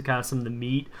dive into kind of some of the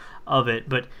meat of it.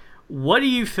 But what do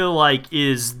you feel like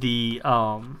is the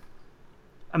what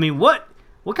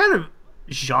kind of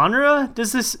genre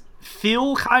does this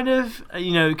feel, kind of,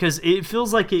 because it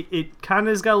feels like it kind of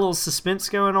has got a little suspense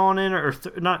going on in it, or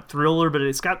not thriller, but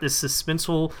it's got this suspense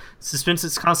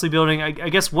it's constantly building. I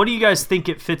guess, what do you guys think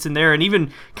it fits in there? And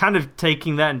even kind of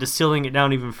taking that and distilling it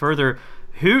down even further,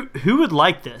 who would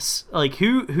like this? Like,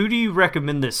 who do you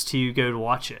recommend this to go to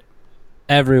watch it?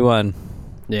 Everyone.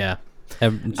 Yeah.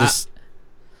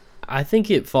 I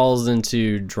think it falls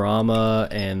into drama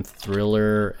and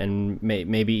thriller and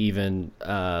maybe even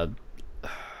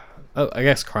I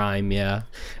guess crime, yeah.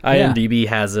 IMDb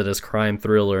has it as crime,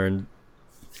 thriller,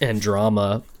 and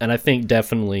drama, and I think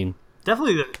definitely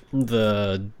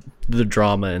the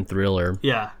drama and thriller.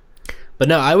 Yeah. But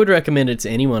no, I would recommend it to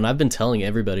anyone. I've been telling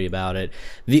everybody about it.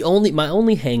 My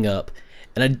only hang up,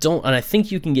 and I think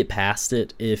you can get past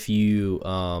it if you're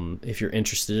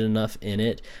interested enough in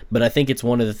it, but I think it's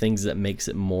one of the things that makes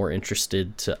it more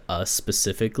interested to us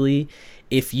specifically.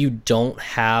 If you don't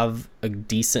have a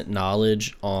decent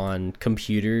knowledge on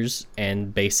computers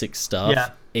and basic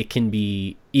stuff, it can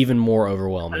be even more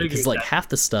overwhelming, because like half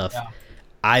the stuff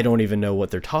I don't even know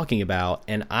what they're talking about,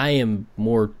 and I am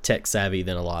more tech savvy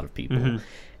than a lot of people. Mm-hmm.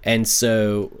 And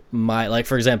so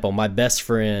for example, my best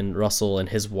friend Russell and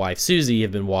his wife Susie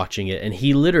have been watching it, and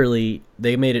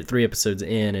they made it 3 episodes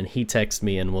in, and he texted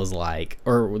me and was like,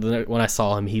 or when I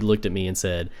saw him, he looked at me and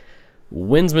said,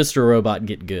 "When's Mr. Robot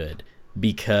get good?"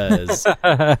 because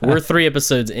we're 3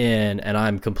 episodes in and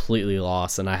I'm completely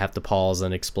lost and I have to pause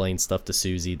and explain stuff to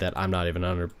Susie that I'm not even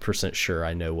 100% sure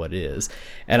I know what is.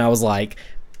 And I was like,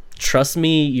 trust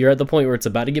me, you're at the point where it's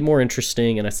about to get more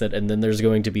interesting. And I said, and then there's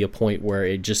going to be a point where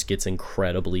it just gets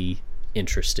incredibly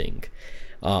interesting.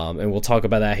 And we'll talk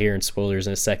about that here in spoilers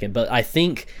in a second. But I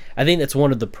think that's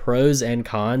one of the pros and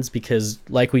cons, because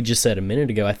like we just said a minute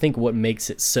ago, I think what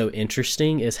makes it so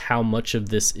interesting is how much of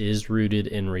this is rooted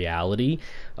in reality.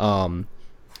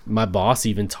 My boss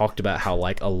even talked about how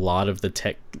like a lot of the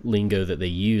tech lingo that they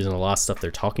use and a lot of stuff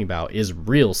they're talking about is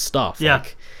real stuff. Yeah.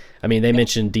 Like, I mean, they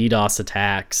mentioned DDoS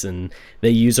attacks, and they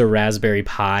use a Raspberry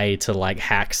Pi to like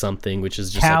hack something, which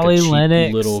is just Kali like a cheap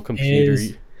Linux little computer.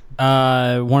 Is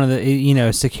one of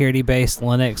the security-based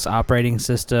Linux operating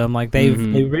system. Like they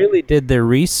really did their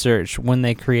research when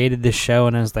they created the show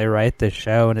and as they write the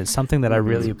show, and it's something that I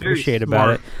really appreciate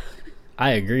about it.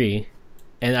 I agree,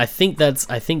 and I think that's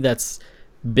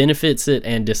benefits it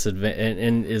and disadvantage,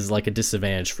 and is like a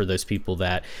disadvantage for those people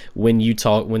that when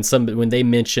they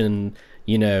mention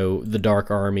the Dark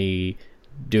Army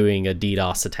doing a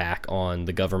DDoS attack on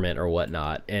the government or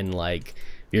whatnot, and like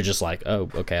you're just like, oh,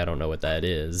 okay, I don't know what that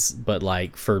is. But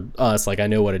like for us, like I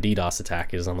know what a DDoS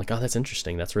attack is. I'm like, oh, that's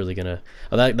interesting. That's really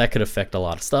that could affect a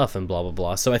lot of stuff and blah blah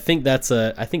blah. So I think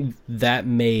that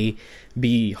may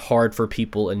be hard for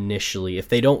people initially if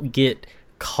they don't get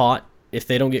caught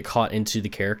into the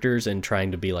characters and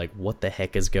trying to be like, what the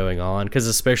heck is going on? Because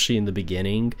especially in the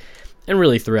beginning and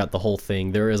really throughout the whole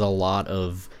thing, there is a lot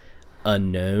of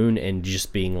unknown and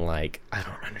just being like, I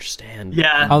don't understand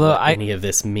any of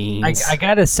this means. I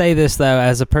gotta say this though,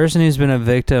 as a person who's been a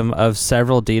victim of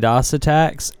several DDoS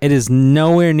attacks, it is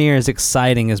nowhere near as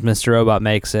exciting as Mr. Robot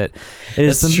makes it. It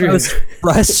is the most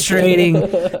frustrating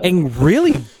and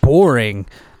really boring.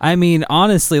 I mean,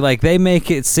 honestly, like they make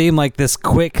it seem like this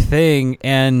quick thing,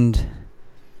 and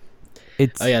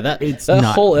it's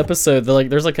that whole episode.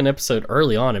 There's like an episode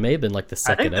early on. It may have been like the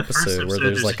second episode where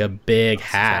there's like a big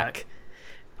hack.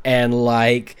 And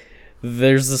like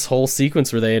there's this whole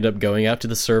sequence where they end up going out to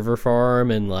the server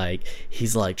farm, and like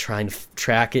he's like trying to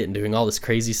track it and doing all this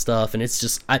crazy stuff, and it's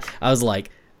just I was like,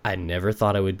 I never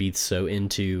thought I would be so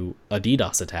into a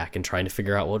DDoS attack and trying to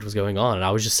figure out what was going on. And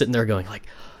I was just sitting there going like,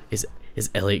 is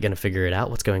Elliot gonna figure it out?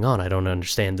 What's going on? I don't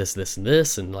understand this and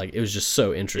this, and like it was just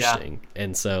so interesting.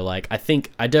 And so like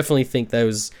I definitely think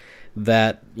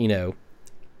that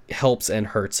helps and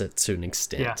hurts it to an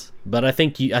extent. Yeah. But I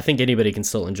think anybody can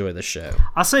still enjoy the show.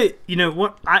 I'll say,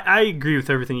 what I agree with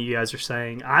everything you guys are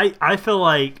saying. I feel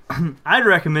like I'd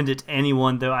recommend it to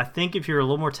anyone, though. I think if you're a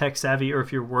little more tech savvy or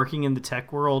if you're working in the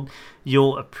tech world,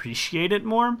 you'll appreciate it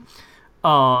more.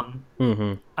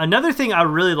 Another thing, I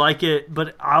really like it,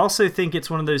 but I also think it's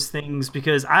one of those things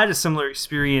because I had a similar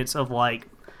experience of like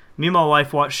me and my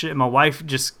wife watched it and my wife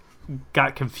just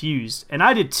got confused, and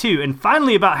I did too. And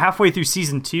finally, about halfway through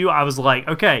season 2, I was like,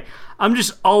 okay, I'm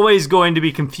just always going to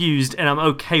be confused, and I'm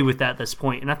okay with that at this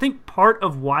point. And I think part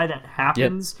of why that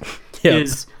happens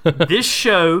is this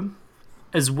show,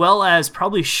 as well as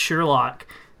probably Sherlock,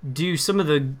 do some of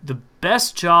the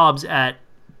best jobs at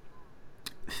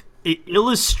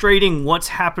illustrating what's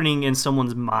happening in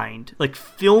someone's mind, like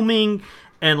filming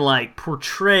and like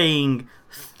portraying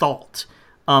thought.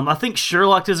 I think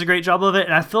Sherlock does a great job of it,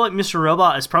 and I feel like Mr.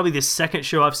 Robot is probably the second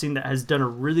show I've seen that has done a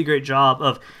really great job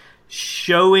of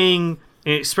showing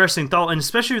and expressing thought, and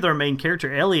especially with our main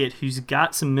character, Elliot, who's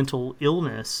got some mental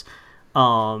illness,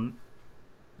 kind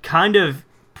of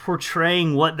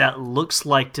portraying what that looks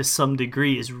like to some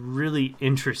degree is really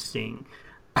interesting.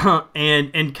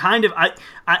 and kind of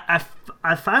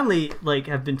I finally like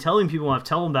have been telling people when I've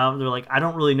told them about it, they're like, I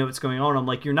don't really know what's going on. I'm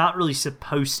like, you're not really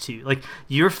supposed to. Like,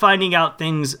 you're finding out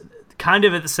things kind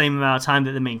of at the same amount of time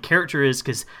that the main character is,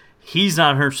 because he's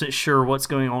not 100% sure what's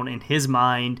going on in his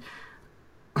mind.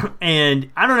 And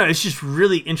I don't know, it's just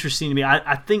really interesting to me.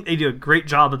 I think they do a great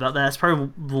job about that. That's probably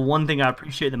the one thing I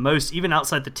appreciate the most, even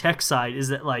outside the tech side, is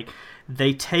that like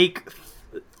they take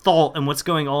thought and what's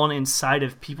going on inside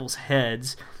of people's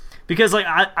heads, because like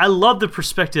I love the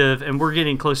perspective, and we're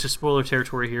getting close to spoiler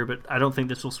territory here, but I don't think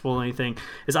this will spoil anything,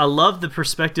 is I love the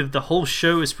perspective. The whole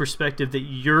show is perspective that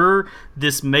you're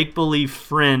this make-believe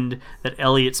friend that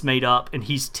Elliot's made up, and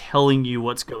he's telling you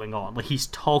what's going on. Like, he's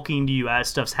talking to you as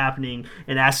stuff's happening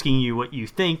and asking you what you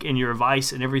think and your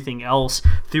advice and everything else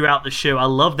throughout the show. I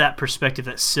love that perspective.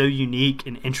 That's so unique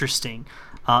and interesting,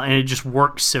 and it just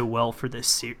works so well for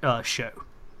this show.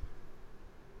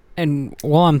 And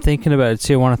while I'm thinking about it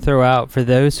too, I want to throw out for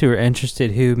those who are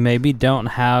interested who maybe don't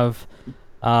have,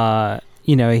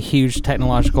 a huge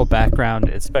technological background,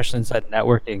 especially inside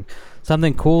networking.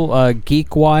 Something cool,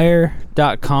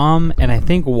 geekwire.com and I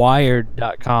think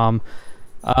wired.com,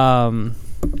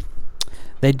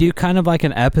 they do kind of like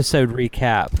an episode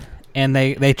recap, and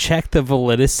they check the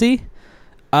validity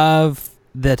of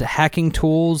the hacking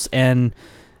tools and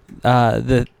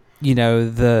the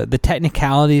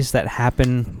technicalities that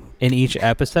happen in each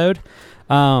episode.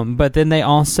 But then they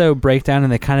also break down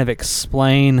and they kind of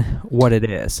explain what it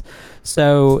is.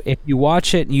 So if you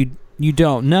watch it, you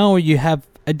don't know, or you have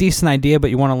a decent idea, but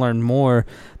you want to learn more,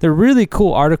 they're really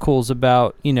cool articles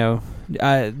about,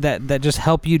 that just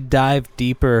help you dive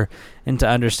deeper into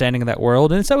understanding that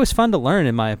world. And it's always fun to learn,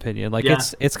 in my opinion. Like,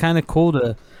 it's kind of cool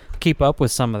to keep up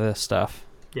with some of this stuff.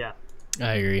 Yeah.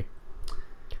 I agree.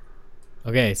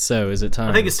 Okay, so is it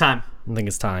time? I think it's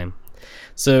time.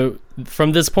 So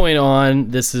from this point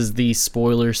on, this is the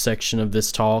spoiler section of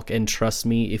this talk, and trust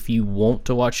me, if you want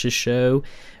to watch this show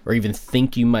or even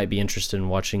think you might be interested in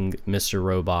watching Mr.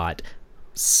 Robot,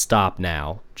 stop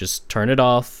now. Just turn it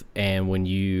off, and when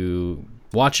you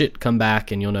watch it, come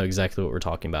back and you'll know exactly what we're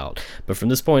talking about. But from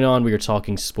this point on, we are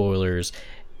talking spoilers,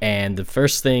 and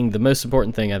the most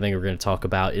important thing I think we're going to talk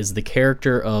about is the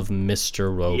character of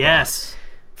Mr. Robot. Yes.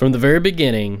 From the very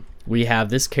beginning, we have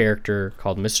this character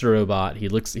called Mr. Robot.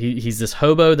 He's this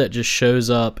hobo that just shows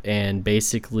up and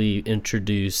basically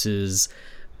introduces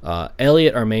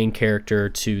Elliot, our main character,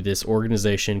 to this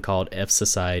organization called F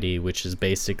Society, which is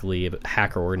basically a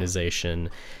hacker organization.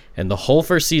 And the whole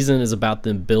first season is about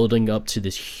them building up to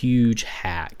this huge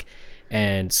hack.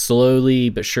 And slowly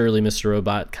but surely, Mr.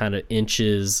 Robot kind of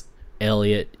inches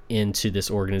Elliot into this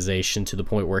organization to the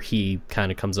point where he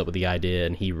kind of comes up with the idea,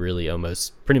 and he really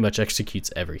almost pretty much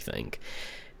executes everything.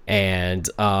 And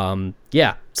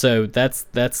so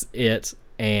that's it.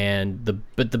 And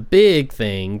the big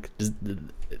thing is,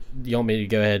 you want me to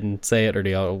go ahead and say it, or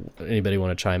do anybody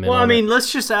want to chime in? Well, on it?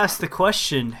 Let's just ask the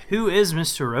question: who is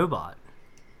Mr. Robot?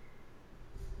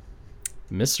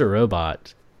 Mr.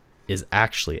 Robot is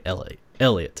actually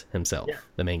Elliot himself,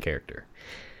 the main character.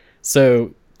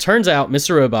 So turns out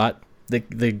Mr. Robot,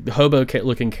 the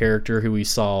hobo-looking character who we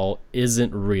saw,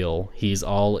 isn't real. He's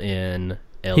all in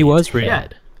Elliot's He was real.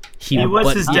 head. He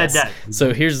was his dead dad.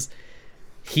 So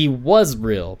he was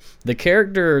real. The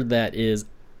character that is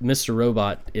Mr.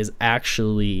 Robot is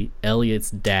actually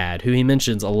Elliot's dad, who he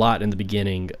mentions a lot in the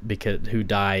beginning, who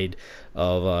died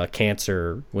of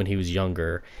cancer when he was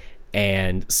younger.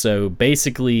 And so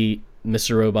basically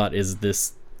Mr. Robot is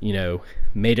this,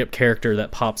 made-up character that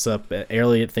pops up that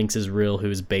Elliot thinks is real, who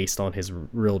is based on his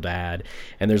real dad.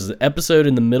 And there's an episode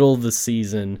in the middle of the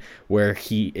season where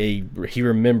he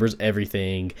remembers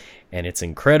everything, and it's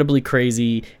incredibly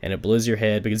crazy, and it blows your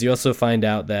head, because you also find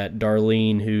out that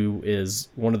Darlene, who is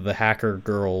one of the hacker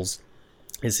girls,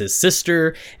 is his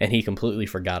sister, and he completely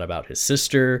forgot about his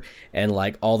sister, and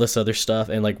like all this other stuff.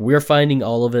 And like, we're finding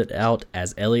all of it out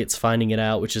as Elliot's finding it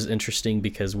out, which is interesting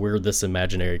because we're this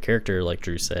imaginary character, like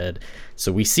Drew said,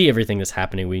 so we see everything that's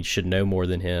happening. We should know more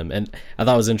than him. And I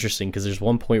thought it was interesting because there's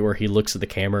one point where he looks at the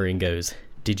camera and goes,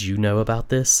 "Did you know about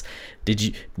this?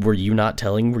 Were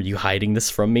you hiding this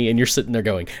from me?" And you're sitting there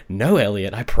going, "No,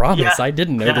 Elliot, I promise I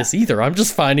didn't know this either. I'm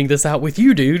just finding this out with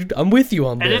you, dude. I'm with you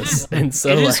on this." And so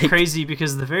it is crazy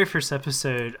because the very first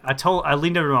episode, I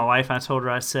leaned over to my wife and I told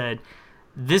her, I said,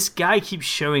 this guy keeps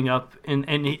showing up, and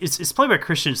it's played by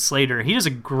Christian Slater. He does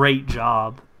a great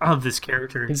job of this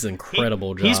character. He's an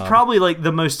incredible job. He's probably like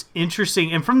the most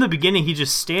interesting, and from the beginning he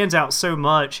just stands out so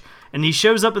much, and he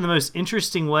shows up in the most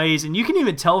interesting ways. And you can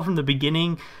even tell from the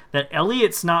beginning that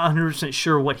Elliot's not 100%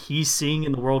 sure what he's seeing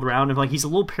in the world around him. Like, he's a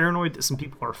little paranoid that some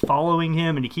people are following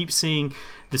him, and he keeps seeing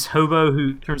this hobo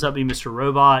who turns out to be Mr.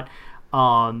 Robot.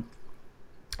 And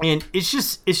it's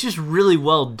just really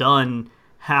well done.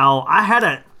 How I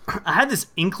had this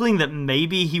inkling that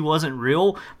maybe he wasn't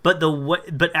real, but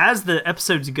as the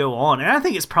episodes go on, and I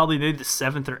think it's probably maybe the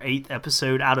 7th or 8th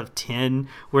episode out of 10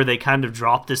 where they kind of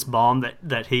drop this bomb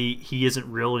that he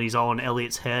isn't real and he's all in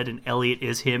Elliot's head, and Elliot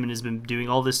is him and has been doing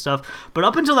all this stuff. But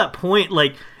up until that point,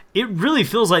 like, it really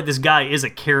feels like this guy is a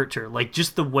character. Like,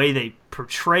 just the way they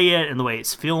portray it and the way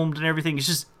it's filmed and everything, it's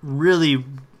just really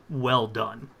well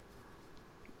done.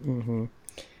 Mm-hmm.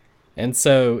 And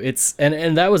so it's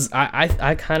and that was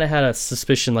I kind of had a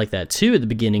suspicion like that too at the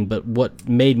beginning, but what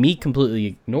made me completely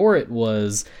ignore it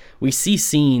was we see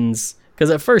scenes, because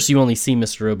at first you only see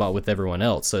Mr. Robot with everyone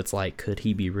else, so it's like, could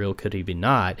he be real, could he be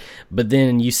not? But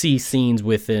then you see scenes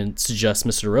with it's just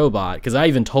Mr. Robot, because I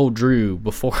even told Drew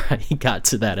before he got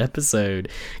to that episode,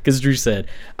 because Drew said,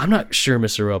 "I'm not sure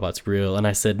Mr. Robot's real," and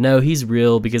I said, "No, he's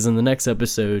real," because in the next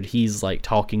episode he's like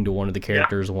talking to one of the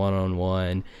characters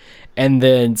one-on-one. And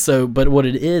then but what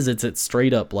it is, it's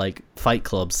straight up like Fight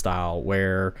Club style,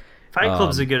 where Fight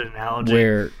Club's a good analogy.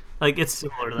 Where like it's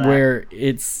similar to that. Where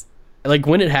it's like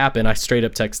when it happened, I straight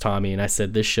up text Tommy and I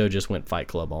said, "This show just went Fight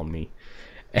Club on me."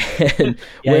 And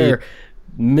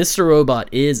Mr. Robot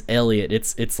is Elliot.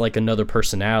 It's like another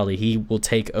personality. He will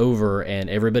take over, and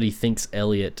everybody thinks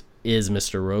Elliot is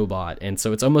Mr. Robot, and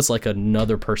so it's almost like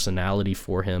another personality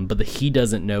for him, but he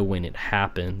doesn't know when it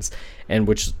happens, and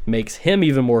which makes him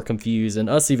even more confused and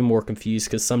us even more confused,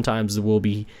 because sometimes we'll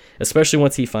be, especially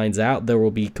once he finds out, there will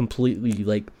be completely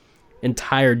like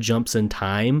entire jumps in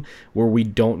time where we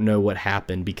don't know what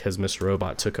happened because Mr.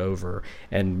 Robot took over,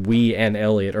 and we and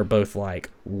Elliot are both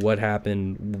like, what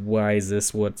happened? Why is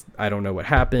this? I don't know what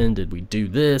happened. Did we do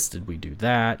this? Did we do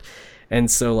that?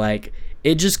 And so like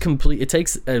it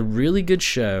takes a really good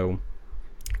show,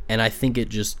 and I think it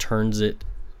just turns it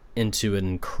into an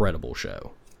incredible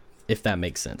show, if that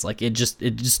makes sense. Like it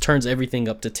just turns everything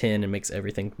up to 10 and makes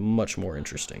everything much more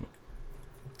interesting.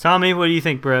 Tommy, what do you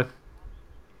think, bro?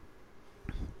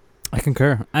 I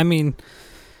concur. I mean,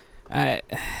 I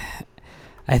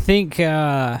think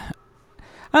I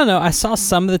don't know. I saw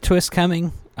some of the twists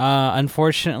coming.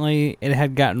 Unfortunately, it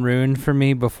had gotten ruined for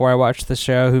me before I watched the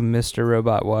show who Mr.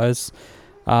 Robot was.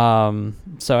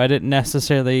 So I didn't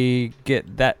necessarily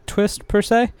get that twist per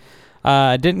se.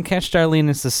 I didn't catch Darlene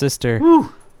as the sister.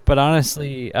 Woo. But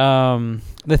honestly,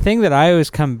 the thing that I always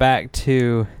come back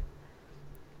to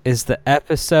is the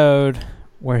episode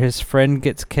where his friend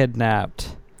gets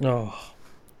kidnapped. Oh.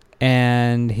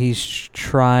 And he's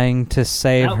trying to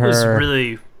save That her. was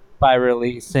really by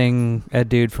releasing a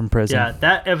dude from prison. Yeah,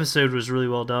 that episode was really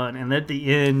well done. And at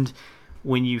the end,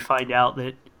 when you find out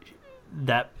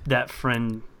that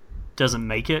friend doesn't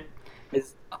make it,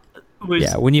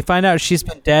 when you find out she's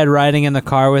been dead riding in the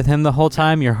car with him the whole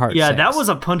time, your heart sinks. That was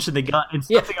a punch in the gut. And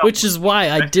which is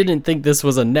why I didn't think this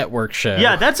was a network show.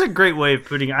 Yeah, that's a great way of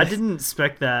putting it. I didn't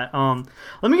expect that.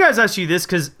 Let me guys ask you this,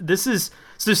 because this is...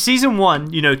 So season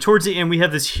 1, towards the end, we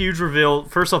have this huge reveal.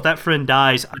 First off, that friend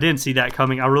dies. I didn't see that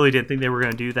coming. I really didn't think they were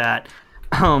going to do that.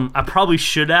 I probably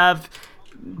should have.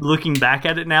 Looking back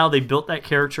at it now, they built that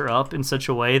character up in such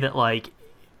a way that,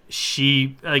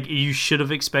 you should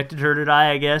have expected her to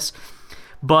die, I guess.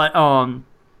 But,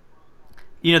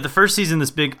 the first season,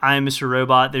 this big I Am Mr.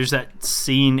 Robot, there's that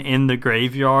scene in the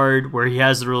graveyard where he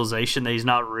has the realization that he's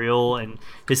not real, and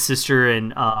his sister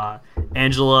and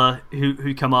Angela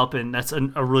who come up, and that's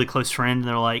a really close friend, and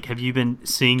they're like, have you been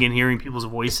seeing and hearing people's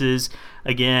voices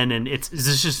again? And it's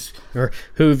just... Or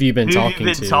who have you been talking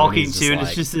to? And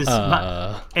it's just this...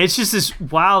 It's just this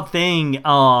wild thing.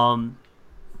 That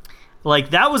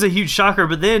was a huge shocker,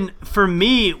 but then for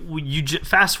me, you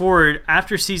fast forward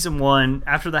after season 1,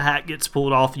 after the hat gets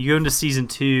pulled off, you go into season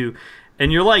 2,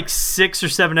 and you're like 6 or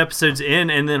 7 episodes in,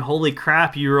 and then holy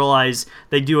crap, you realize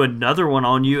they do another one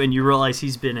on you, and you realize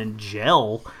he's been in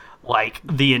jail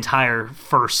the entire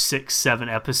first 6, 7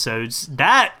 episodes.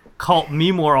 That caught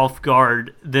me more off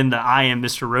guard than the I Am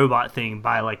Mr. Robot thing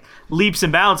by leaps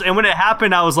and bounds. And when it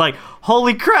happened, I was like,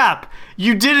 holy crap,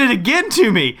 you did it again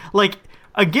to me.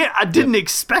 Again, I didn't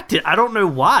expect it. I don't know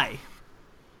why.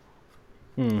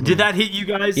 Mm-hmm. Did that hit you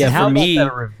guys? Yeah, for me,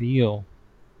 that reveal.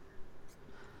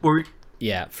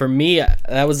 Yeah, for me,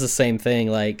 that was the same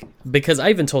thing. Because I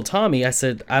even told Tommy, I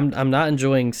said I'm not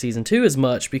enjoying season 2 as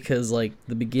much because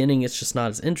the beginning, it's just not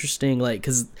as interesting.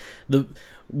 Because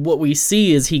what we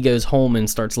see is he goes home and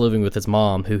starts living with his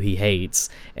mom, who he hates,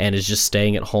 and is just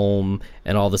staying at home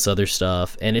and all this other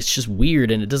stuff. And it's just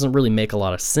weird, and it doesn't really make a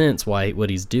lot of sense what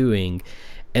he's doing.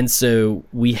 And so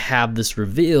we have this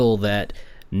reveal that,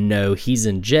 no, he's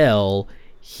in jail.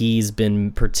 He's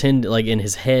been in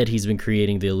his head, he's been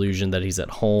creating the illusion that he's at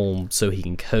home so he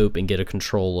can cope and get a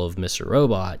control of Mr.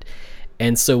 Robot.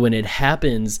 And so when it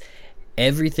happens,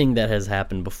 everything that has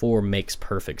happened before makes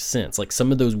perfect sense.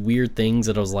 Some of those weird things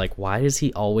that I was like, why does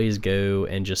he always go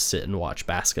and just sit and watch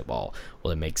basketball?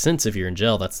 Well, it makes sense. If you're in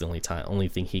jail, that's the only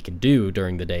thing he can do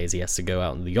during the day is he has to go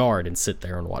out in the yard and sit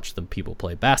there and watch the people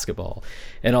play basketball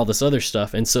and all this other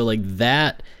stuff. And so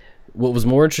that, what was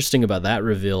more interesting about that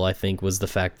reveal, I think, was the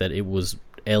fact that it was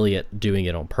Elliot doing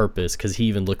it on purpose, because he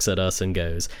even looks at us and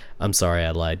goes, I'm sorry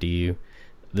I lied to you.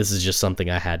 This is just something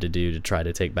I had to do to try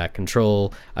to take back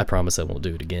control. I promise I won't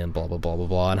do it again, blah, blah, blah, blah,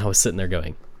 blah. And I was sitting there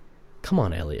going, come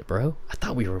on, Elliot, bro. I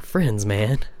thought we were friends,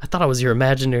 man. I thought I was your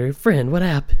imaginary friend. What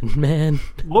happened, man?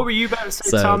 What were you about to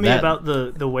say, Tommy, about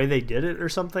the way they did it or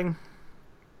something?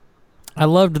 I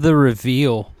loved the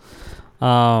reveal.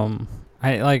 It's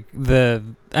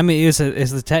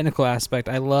the technical aspect.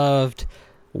 I loved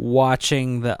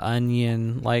watching the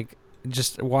Onion,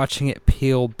 just watching it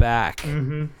peel back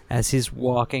Mm-hmm. as he's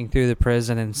walking through the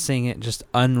prison and seeing it just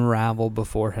unravel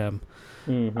before him.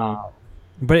 And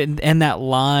that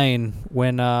line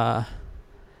when cannot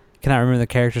remember the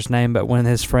character's name, but when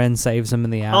his friend saves him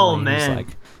in the alley, Oh, man. he's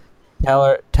like,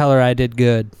 "Tell her I did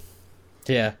good."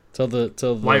 Yeah, tell the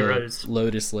White Rose.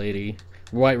 Lotus lady,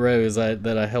 White Rose,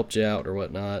 that I helped you out or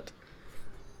whatnot.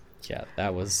 Yeah,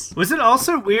 that was. Was it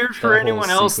also weird for That whole anyone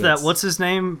else sequence. that what's his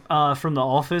name from The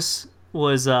Office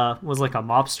was like a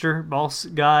mobster boss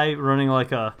guy running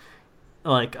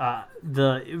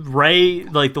the Ray,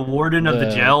 like the warden of the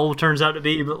The- jail turns out to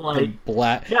be, but The like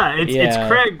black. it's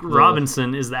Craig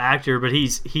Robinson is the actor, but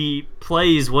he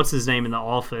plays what's his name in The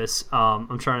Office.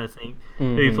 I'm trying to think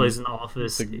who he plays in The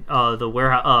Office. The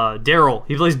warehouse Daryl.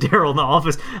 He plays Daryl in The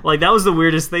Office. Like that was the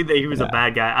weirdest thing that he was a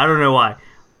bad guy. I don't know why.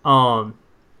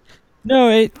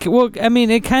 No, it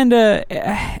kind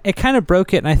of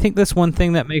broke it, and I think that's one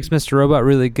thing that makes Mr. Robot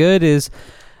really good is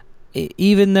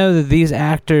even though these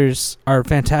actors are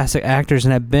fantastic actors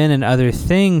and have been in other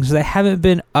things, they haven't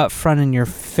been up front in your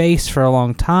face for a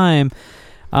long time,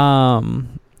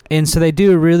 and so they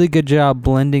do a really good job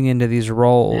blending into these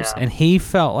roles. Yeah. And he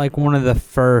felt like one of the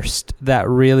first that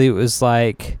really was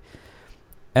like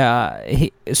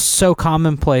so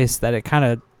commonplace that it kind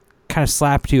of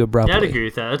slapped you abruptly. Yeah, I'd agree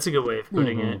with that. That's a good way of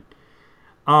putting it.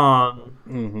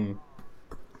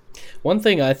 One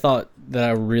thing I thought that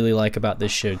I really like about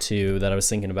this show too, that I was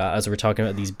thinking about as we're talking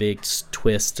about these big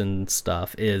twists and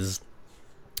stuff, is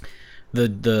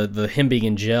the him being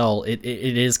in jail. It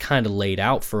is kind of laid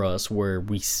out for us where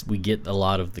we get a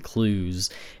lot of the clues,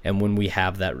 and when we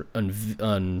have that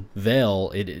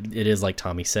unveil, it is like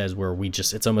Tommy says, where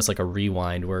it's almost like a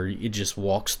rewind where it just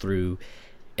walks through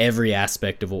every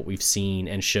aspect of what we've seen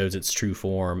and shows its true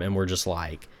form, and we're just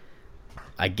like,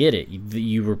 I get it.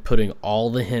 You were putting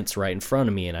all the hints right in front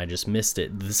of me, and I just missed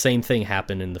it. The same thing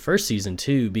happened in the first season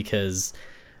too, because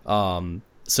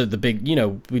so the big,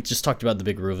 we just talked about the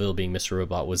big reveal being Mr.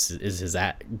 Robot is his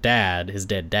dad, his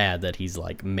dead dad that he's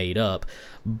like made up.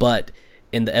 But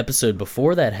in the episode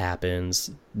before that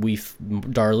happens,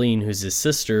 Darlene, who's his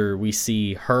sister, we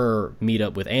see her meet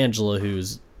up with Angela,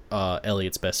 who's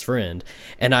Elliot's best friend,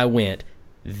 and I went,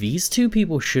 these two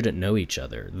people shouldn't know each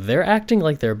other. They're acting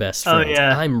like they're best friends. Oh,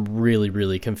 yeah. I'm really,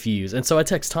 really confused. And so I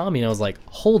text Tommy and I was like,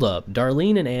 hold up,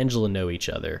 Darlene and Angela know each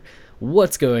other.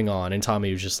 What's going on? And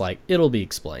Tommy was just like, it'll be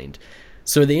explained.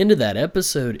 So at the end of that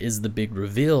episode is the big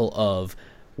reveal of,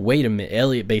 wait a minute,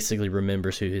 Elliot basically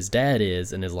remembers who his dad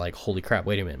is and is like, holy crap,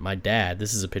 wait a minute, my dad,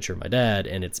 this is a picture of my dad,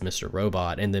 and it's Mr.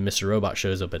 Robot. And then Mr. Robot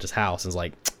shows up at his house and is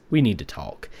like, we need to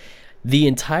talk. The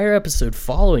entire episode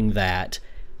following that,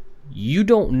 you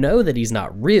don't know that he's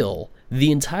not real.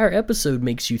 The entire episode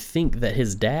makes you think that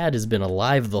his dad has been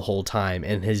alive the whole time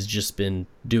and has just been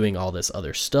doing all this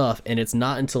other stuff. And it's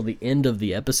not until the end of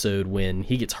the episode when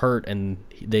he gets hurt and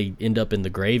they end up in the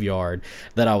graveyard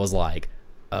that I was like,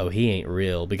 oh, he ain't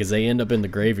real, because they end up in the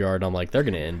graveyard and I'm like, they're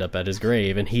going to end up at his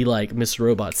grave. And he, like, Mr.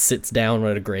 Robot sits down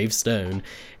at a gravestone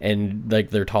and,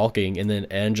 like, they're talking, and then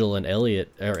Angela and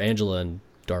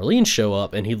Darlene show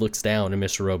up, and he looks down and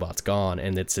Mr. Robot's gone,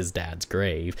 and it's his dad's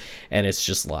grave. And it's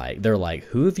just like, they're like,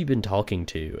 who have you been talking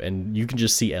to? And you can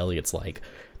just see Elliot's like,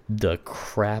 the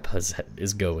crap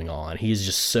is going on. He's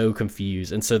just so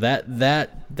confused. And so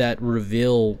that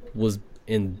reveal was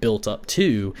built up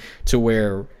to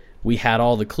where we had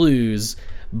all the clues,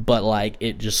 but like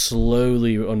it just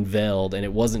slowly unveiled, and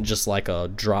it wasn't just like a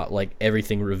drop, like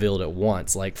everything revealed at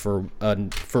once. Like for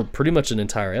pretty much an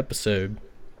entire episode,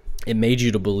 it made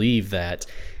you to believe that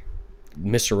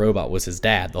Mr. Robot was his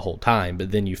dad the whole time,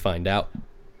 but then you find out,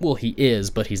 well, he is,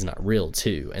 but he's not real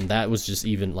too. And that was just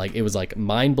even like, it was like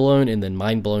mind blown, and then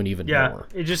mind blown even more.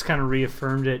 It just kind of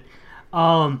reaffirmed it.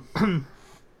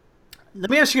 Let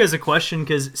me ask you guys a question,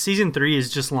 because season 3 is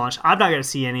just launched. I've not got to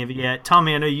see any of it yet.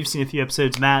 Tommy, I know you've seen a few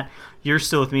episodes. Matt, you're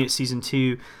still with me at season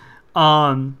 2.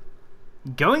 Going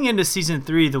into season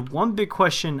 3, the one big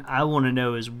question I want to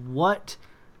know is what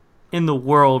in the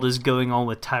world is going on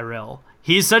with Tyrell?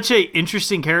 He's such an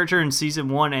interesting character in season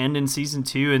 1 and in season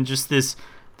 2, and just this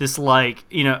like,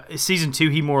 season 2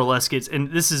 he more or less gets,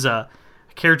 and this is a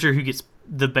character who gets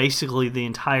basically the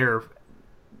entire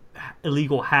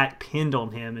illegal hack pinned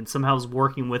on him and somehow is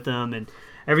working with them and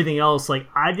everything else. Like,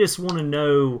 I just want to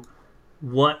know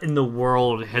what in the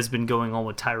world has been going on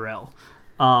with Tyrell.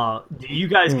 Do you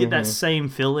guys get that same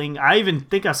feeling? I even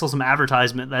think I saw some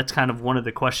advertisement. That's kind of one of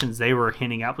the questions they were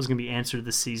hinting at was going to be answered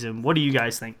this season. What do you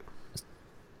guys think?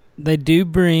 they do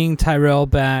bring Tyrell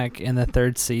back in the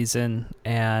third season,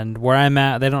 and where I'm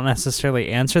at, they don't necessarily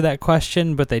answer that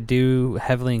question, but they do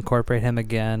heavily incorporate him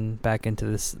again back into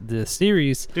the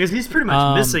series. Because he's pretty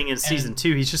much missing in season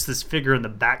 2. He's just this figure in the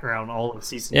background all of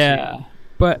season 2. Yeah,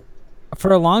 but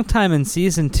for a long time in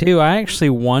season 2, I actually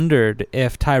wondered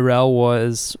if Tyrell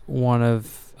was one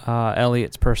of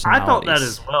Elliot's personalities. I thought that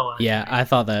as well. Yeah, I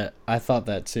thought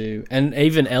that too. And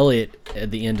even Elliot at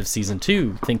the end of season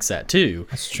 2 thinks that too.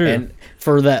 That's true. And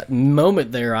for that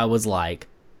moment there, I was like,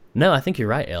 no, I think you're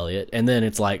right, Elliot. And then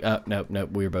it's like, oh,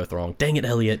 nope, we were both wrong. Dang it,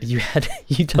 Elliot. You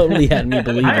totally had me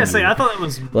believe I gotta say, I thought it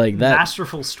was like that.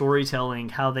 Masterful storytelling,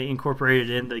 how they incorporated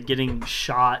in the getting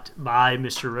shot by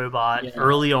Mr. Robot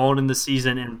early on in the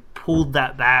season and pulled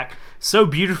that back so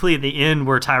beautifully at the end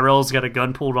where Tyrell's got a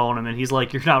gun pulled on him and he's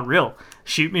like, you're not real.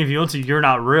 Shoot me if you want to. You're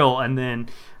not real. And then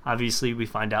obviously we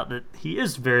find out that he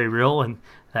is very real and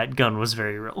that gun was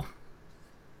very real.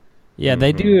 Yeah,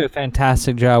 they do a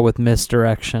fantastic job with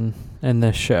misdirection in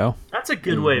this show. That's a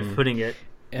good way of putting it.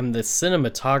 And the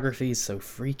cinematography is so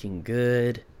freaking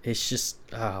good. It's just,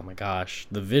 oh my gosh.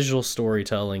 The visual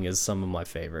storytelling is some of my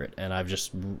favorite. And I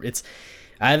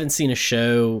haven't seen a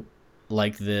show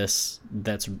like this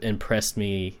that's impressed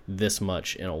me this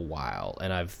much in a while,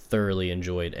 and I've thoroughly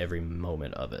enjoyed every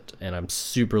moment of it, and I'm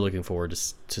super looking forward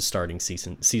to starting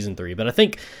season 3. But I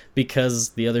think because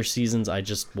the other seasons I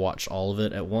just watched all of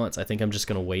it at once, I think I'm just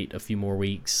gonna wait a few more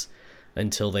weeks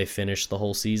until they finish the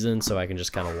whole season so I can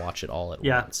just kind of watch it all at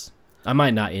once. I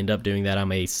might not end up doing that. I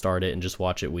may start it and just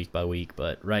watch it week by week,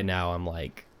 but right now I'm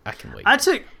like, I can wait.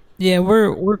 Yeah,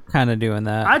 we're kind of doing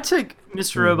that. I took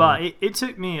Mr. Robot. It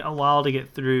took me a while to get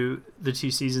through the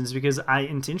 2 seasons because I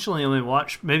intentionally only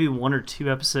watched maybe 1 or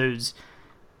 2 episodes,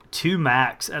 2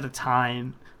 max at a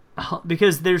time,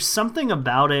 because there's something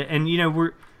about it, and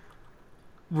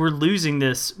we're losing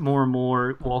this more and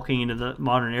more walking into the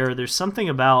modern era. There's something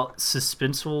about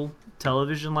suspenseful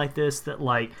television like this that,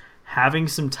 like, having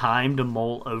some time to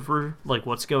mull over like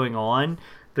what's going on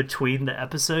between the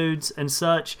episodes and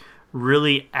such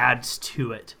really adds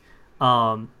to it.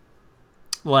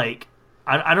 Like,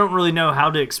 I don't really know how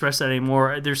to express that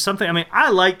anymore. There's something, I mean, I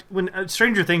liked when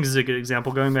Stranger Things is a good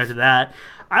example, going back to that.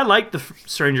 I liked the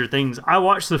Stranger Things. I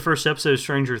watched the first episode of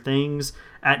Stranger Things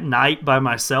at night by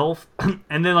myself,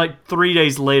 and then like 3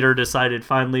 days later decided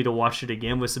finally to watch it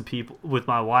again with some people, with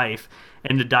my wife,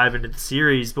 and to dive into the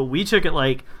series. But we took it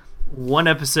like 1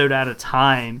 episode at a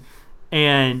time,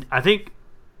 and I think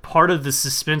part of the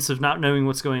suspense of not knowing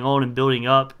what's going on and building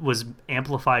up was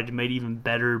amplified and made even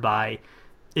better by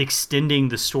extending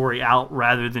the story out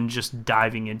rather than just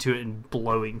diving into it and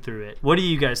blowing through it. What do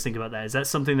you guys think about that? Is that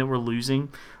something that we're losing,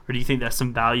 or do you think that's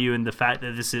some value in the fact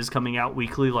that this is coming out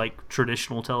weekly like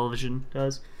traditional television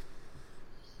does?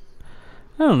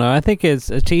 I don't know. I think it's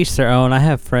to each their own. I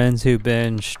have friends who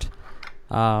binged,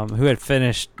 who had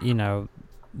finished,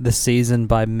 the season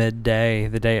by midday,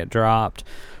 the day it dropped.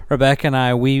 Rebecca and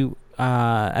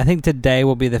I think today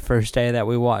will be the first day that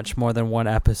we watch more than 1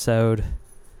 episode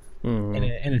in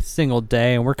a single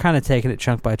day, and we're kind of taking it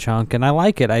chunk by chunk, and I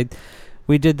like it.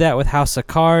 We did that with House of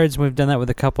Cards, we've done that with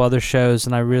a couple other shows,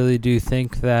 and I really do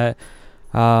think that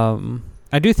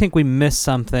we miss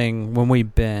something when we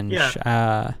binge.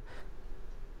 Yeah.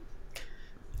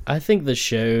 I think the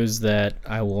shows that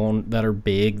are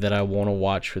big that I want to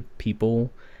watch with people,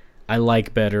 I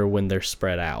like better when they're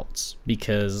spread out,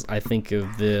 because I think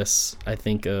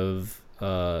of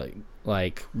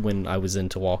like when I was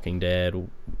into Walking Dead,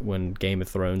 when Game of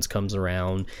Thrones comes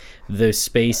around, the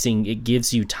spacing, it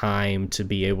gives you time to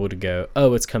be able to go,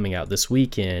 oh, it's coming out this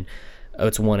weekend, oh,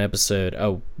 it's 1 episode,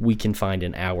 oh, we can find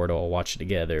an hour to all watch it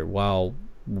together. While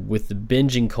with the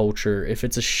binging culture, if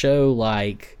it's a show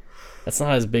like, that's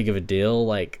not as big of a deal.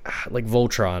 Like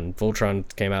Voltron. Voltron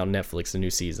came out on Netflix, the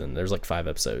new season. There's like 5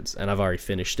 episodes, and I've already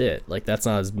finished it. Like, that's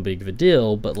not as big of a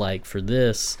deal. But like for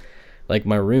this, like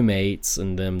my roommates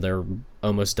and them, they're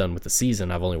almost done with the season.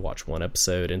 I've only watched 1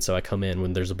 episode, and so I come in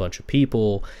when there's a bunch of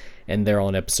people, and they're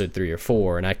on episode 3 or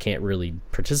 4, and I can't really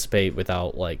participate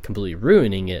without like completely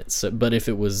ruining it. So, but if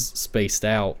it was spaced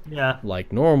out,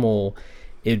 like normal,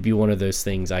 it'd be one of those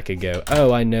things I could go,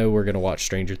 oh, I know we're going to watch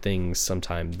Stranger Things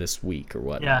sometime this week or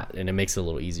whatnot, and it makes it a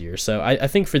little easier. So I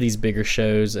think for these bigger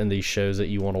shows and these shows that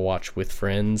you want to watch with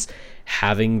friends,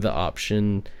 having the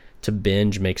option to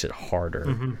binge makes it harder.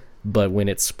 Mm-hmm. But when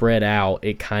it's spread out,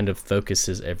 it kind of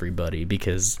focuses everybody,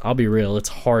 because I'll be real, it's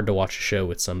hard to watch a show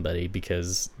with somebody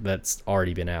because that's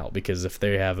already been out. Because if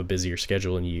they have a busier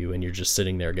schedule than you and you're just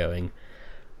sitting there going,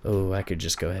 oh, I could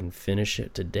just go ahead and finish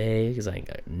it today because I ain't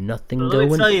got nothing But going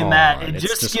let me tell you, on. Matt, it It's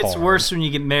just gets hard. worse when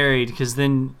you get married because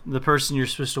then the person you're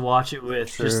supposed to watch it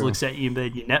with just True. looks at you and be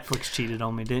like, you Netflix cheated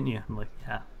on me, didn't you? I'm like,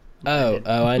 yeah. Oh,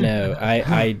 I know.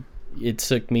 It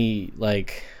took me,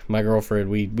 like, my girlfriend,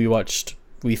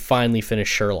 we finally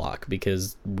finished Sherlock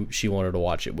because she wanted to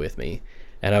watch it with me.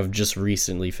 And I've just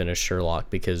recently finished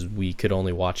Sherlock because we could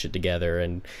only watch it together,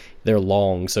 and they're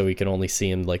long, so we could only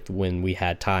see them, like, when we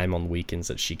had time on the weekends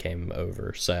that she came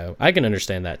over. So I can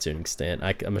understand that to an extent.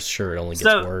 I'm sure it only gets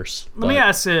worse. Let me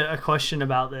ask a question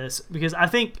about this because I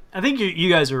think you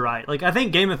guys are right. Like, I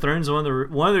think Game of Thrones, one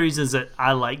of the reasons that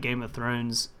I like Game of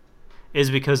Thrones is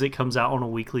because it comes out on a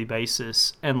weekly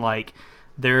basis, and like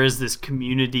there is this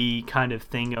community kind of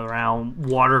thing around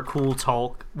water cooler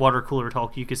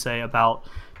talk, you could say, about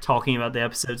talking about the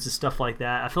episodes and stuff like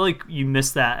that. I feel like you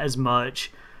miss that as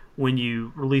much when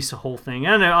you release a whole thing.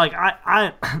 I don't know, like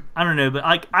I don't know, but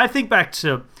like I think back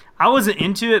to, I wasn't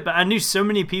into it, but I knew so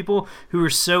many people who were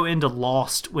so into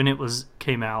Lost when it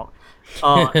came out,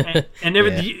 and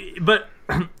everything. But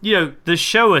you know, the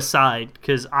show aside,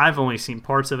 because I've only seen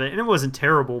parts of it, and it wasn't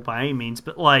terrible by any means,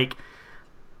 but like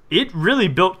it really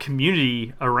built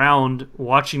community around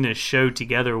watching this show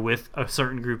together with a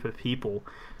certain group of people.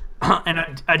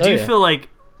 And I do feel like,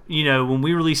 you know, when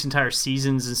we release entire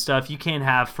seasons and stuff, you can't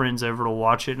have friends over to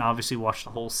watch it and obviously watch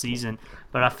the whole season.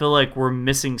 But I feel like we're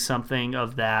missing something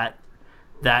of that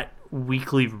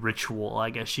weekly ritual, I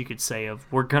guess you could say, of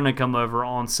we're going to come over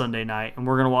on Sunday night and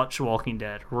we're going to watch Walking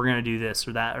Dead. Or we're going to do this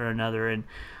or that or another. And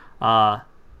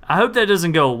I hope that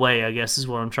doesn't go away, I guess is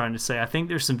what I'm trying to say. I think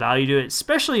there's some value to it,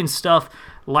 especially in stuff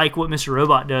like what Mr.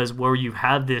 Robot does, where you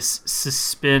have this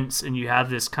suspense and you have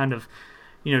this kind of,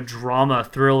 you know, drama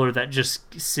thriller that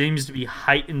just seems to be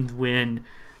heightened when,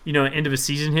 you know, end of a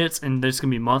season hits, and there's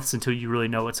going to be months until you really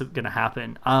know what's going to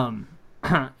happen.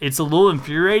 It's a little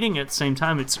infuriating. At the same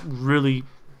time, it's really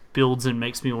builds and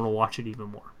makes me want to watch it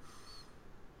even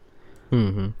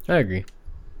more. I agree.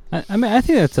 I mean, I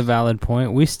think that's a valid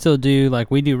point. We still do, like,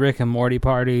 we do Rick and Morty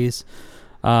parties.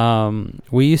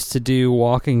 We used to do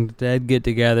Walking Dead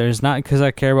get-togethers, not because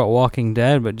I care about Walking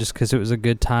Dead, but just because it was a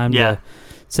good time to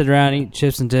sit around, eat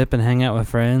chips and dip, and hang out with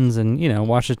friends, and, you know,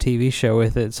 watch a TV show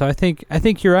with it. So I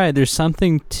think you're right. There's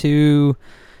something to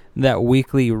that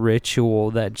weekly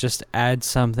ritual that just adds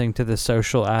something to the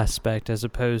social aspect, as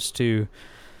opposed to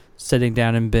sitting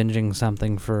down and binging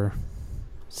something for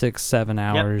 6-7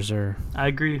 hours or I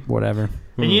agree. Whatever.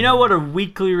 And you know what a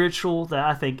weekly ritual that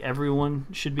I think everyone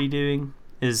should be doing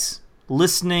is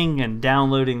listening and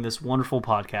downloading this wonderful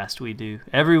podcast we do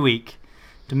every week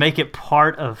to make it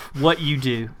part of what you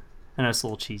do. I know it's a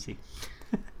little cheesy.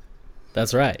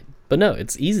 That's right. But no,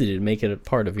 it's easy to make it a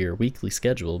part of your weekly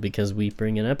schedule because we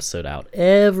bring an episode out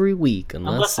every week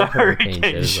unless the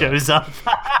hurricane shows up.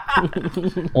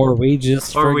 Or we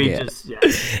just forget.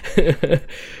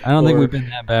 I don't think we've been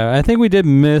that bad. I think we did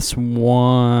miss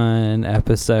one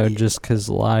episode just because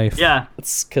life. Yeah.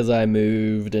 It's because I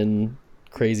moved and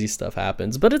crazy stuff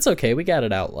happens. But it's okay. We got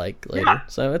it out like later. Yeah.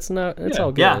 So it's all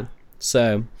good. Yeah.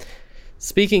 So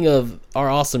speaking of our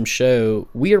awesome show,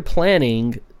 we are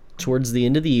planning towards the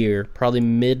end of the year, probably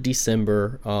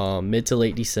mid-December, mid to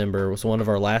late December was one of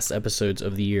our last episodes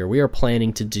of the year. We are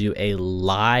planning to do a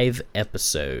live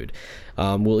episode.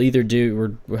 We'll either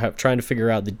we're trying to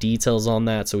figure out the details on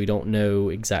that, so we don't know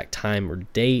exact time or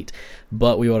date,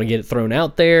 but we want to get it thrown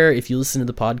out there. If you listen to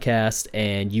the podcast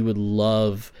and you would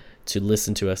love to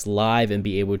listen to us live and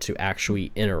be able to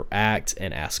actually interact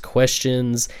and ask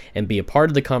questions and be a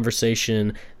part of the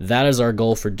conversation, that is our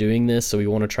goal for doing this. So we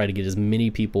want to try to get as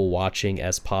many people watching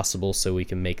as possible so we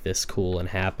can make this cool and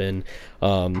happen.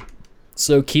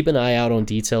 So keep an eye out on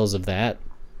details of that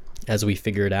as we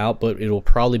figure it out, but it'll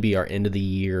probably be our end of the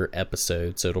year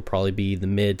episode. So it'll probably be the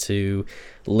mid to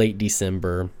late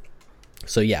December.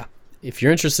 So yeah, if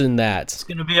you're interested in that, it's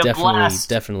gonna be a blast.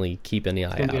 Definitely keep an eye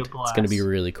out. It's gonna be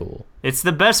really cool. It's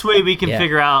the best way we can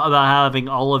figure out about having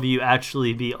all of you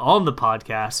actually be on the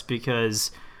podcast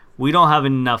because we don't have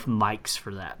enough mics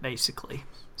for that, basically.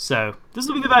 So this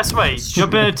will be the best way.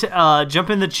 Jump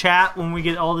in the chat when we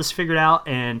get all this figured out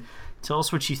and tell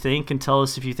us what you think, and tell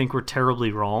us if you think we're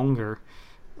terribly wrong or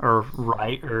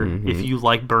right, or if you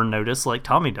like Burn Notice like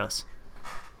Tommy does.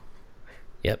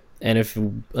 Yep. And if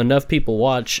enough people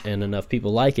watch and enough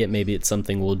people like it, maybe it's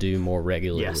something we'll do more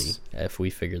regularly if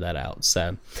we figure that out.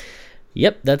 So,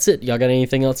 yep, that's it. Y'all got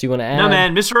anything else you want to add? No,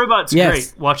 man. Mr. Robot's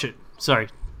great. Watch it. Sorry.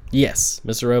 Yes.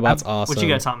 Mr. Robot's awesome. What you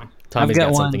got, Tommy? Tommy's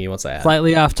got something he wants to add.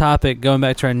 Slightly off topic, going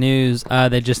back to our news,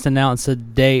 they just announced a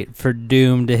date for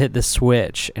Doom to hit the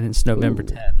Switch, and it's November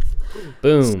 10th.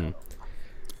 Boom.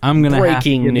 I'm gonna Breaking have to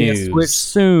give me a news. Switch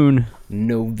soon.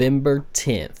 November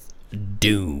 10th,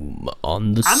 Doom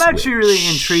on the I'm Switch. actually really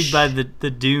intrigued by the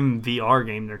Doom VR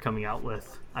game they're coming out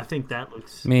with. I think that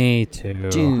looks. Me too.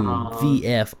 Doom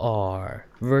VFR,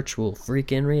 virtual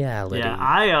freaking reality. Yeah,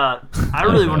 I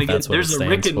really want to that's get. what There's it a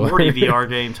Rick stands and for. Morty VR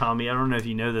game, Tommy. I don't know if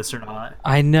you know this or not.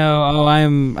 I know. Oh,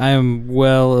 I'm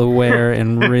well aware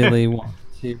and really want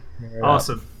to. pair it up.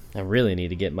 Awesome. I really need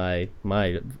to get my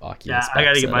Oculus. Yeah, I back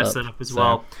got to get set my up. setup as So,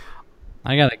 well.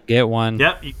 I gotta get one.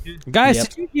 Yep. Guys, Yep.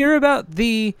 did you hear about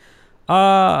the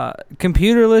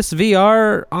computerless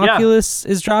VR Oculus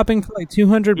is dropping for like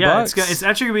 $200? Yeah, it's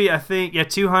actually gonna be, I think,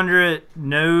 200.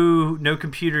 No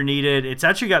computer needed. It's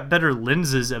actually got better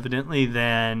lenses, evidently,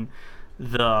 than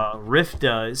the Rift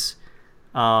does.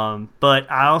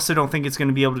 But I also don't think it's going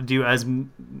to be able to do as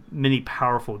many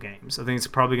powerful games. I think it's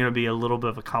probably going to be a little bit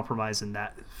of a compromise in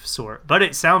that sort. But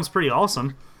it sounds pretty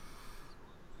awesome.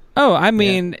 Oh, I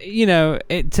mean,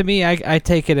 to me, I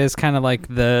take it as kind of like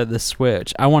the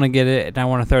Switch. I want to get it, and I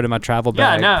want to throw it in my travel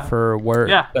bag for work.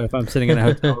 Yeah. So if I'm sitting in a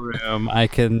hotel room, I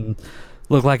can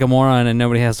look like a moron, and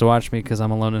nobody has to watch me because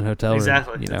I'm alone in a hotel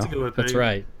Exactly. room. That's a good way to put That's it.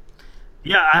 right.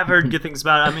 Yeah, I've heard good things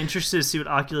about it. I'm interested to see what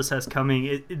Oculus has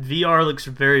coming. VR looks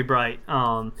very bright.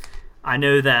 I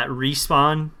know that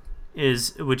Respawn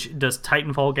which does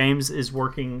Titanfall games, is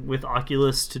working with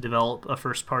Oculus to develop a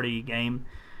first-party game,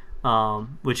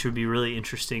 which would be really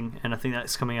interesting. And I think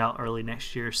that's coming out early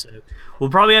next year. So we'll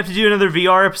probably have to do another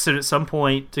VR episode at some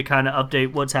point to kind of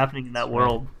update what's happening in that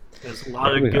world. There's a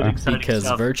lot of good, exciting Because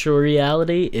stuff. virtual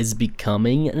reality is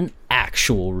becoming an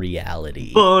actual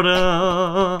reality.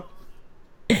 But,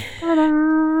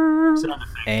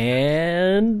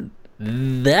 And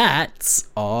that's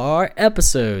our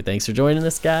episode. Thanks for joining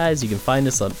us, guys. You can find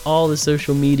us on all the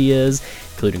social medias,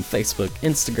 including Facebook,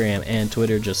 Instagram, and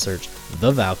Twitter. Just search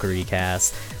The Valkyrie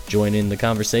Cast. Join in the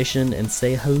conversation and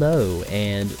say hello,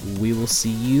 and we will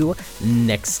see you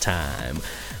next time.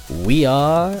 We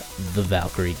are The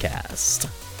Valkyrie Cast.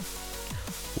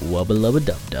 Wubba lubba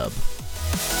dub dub.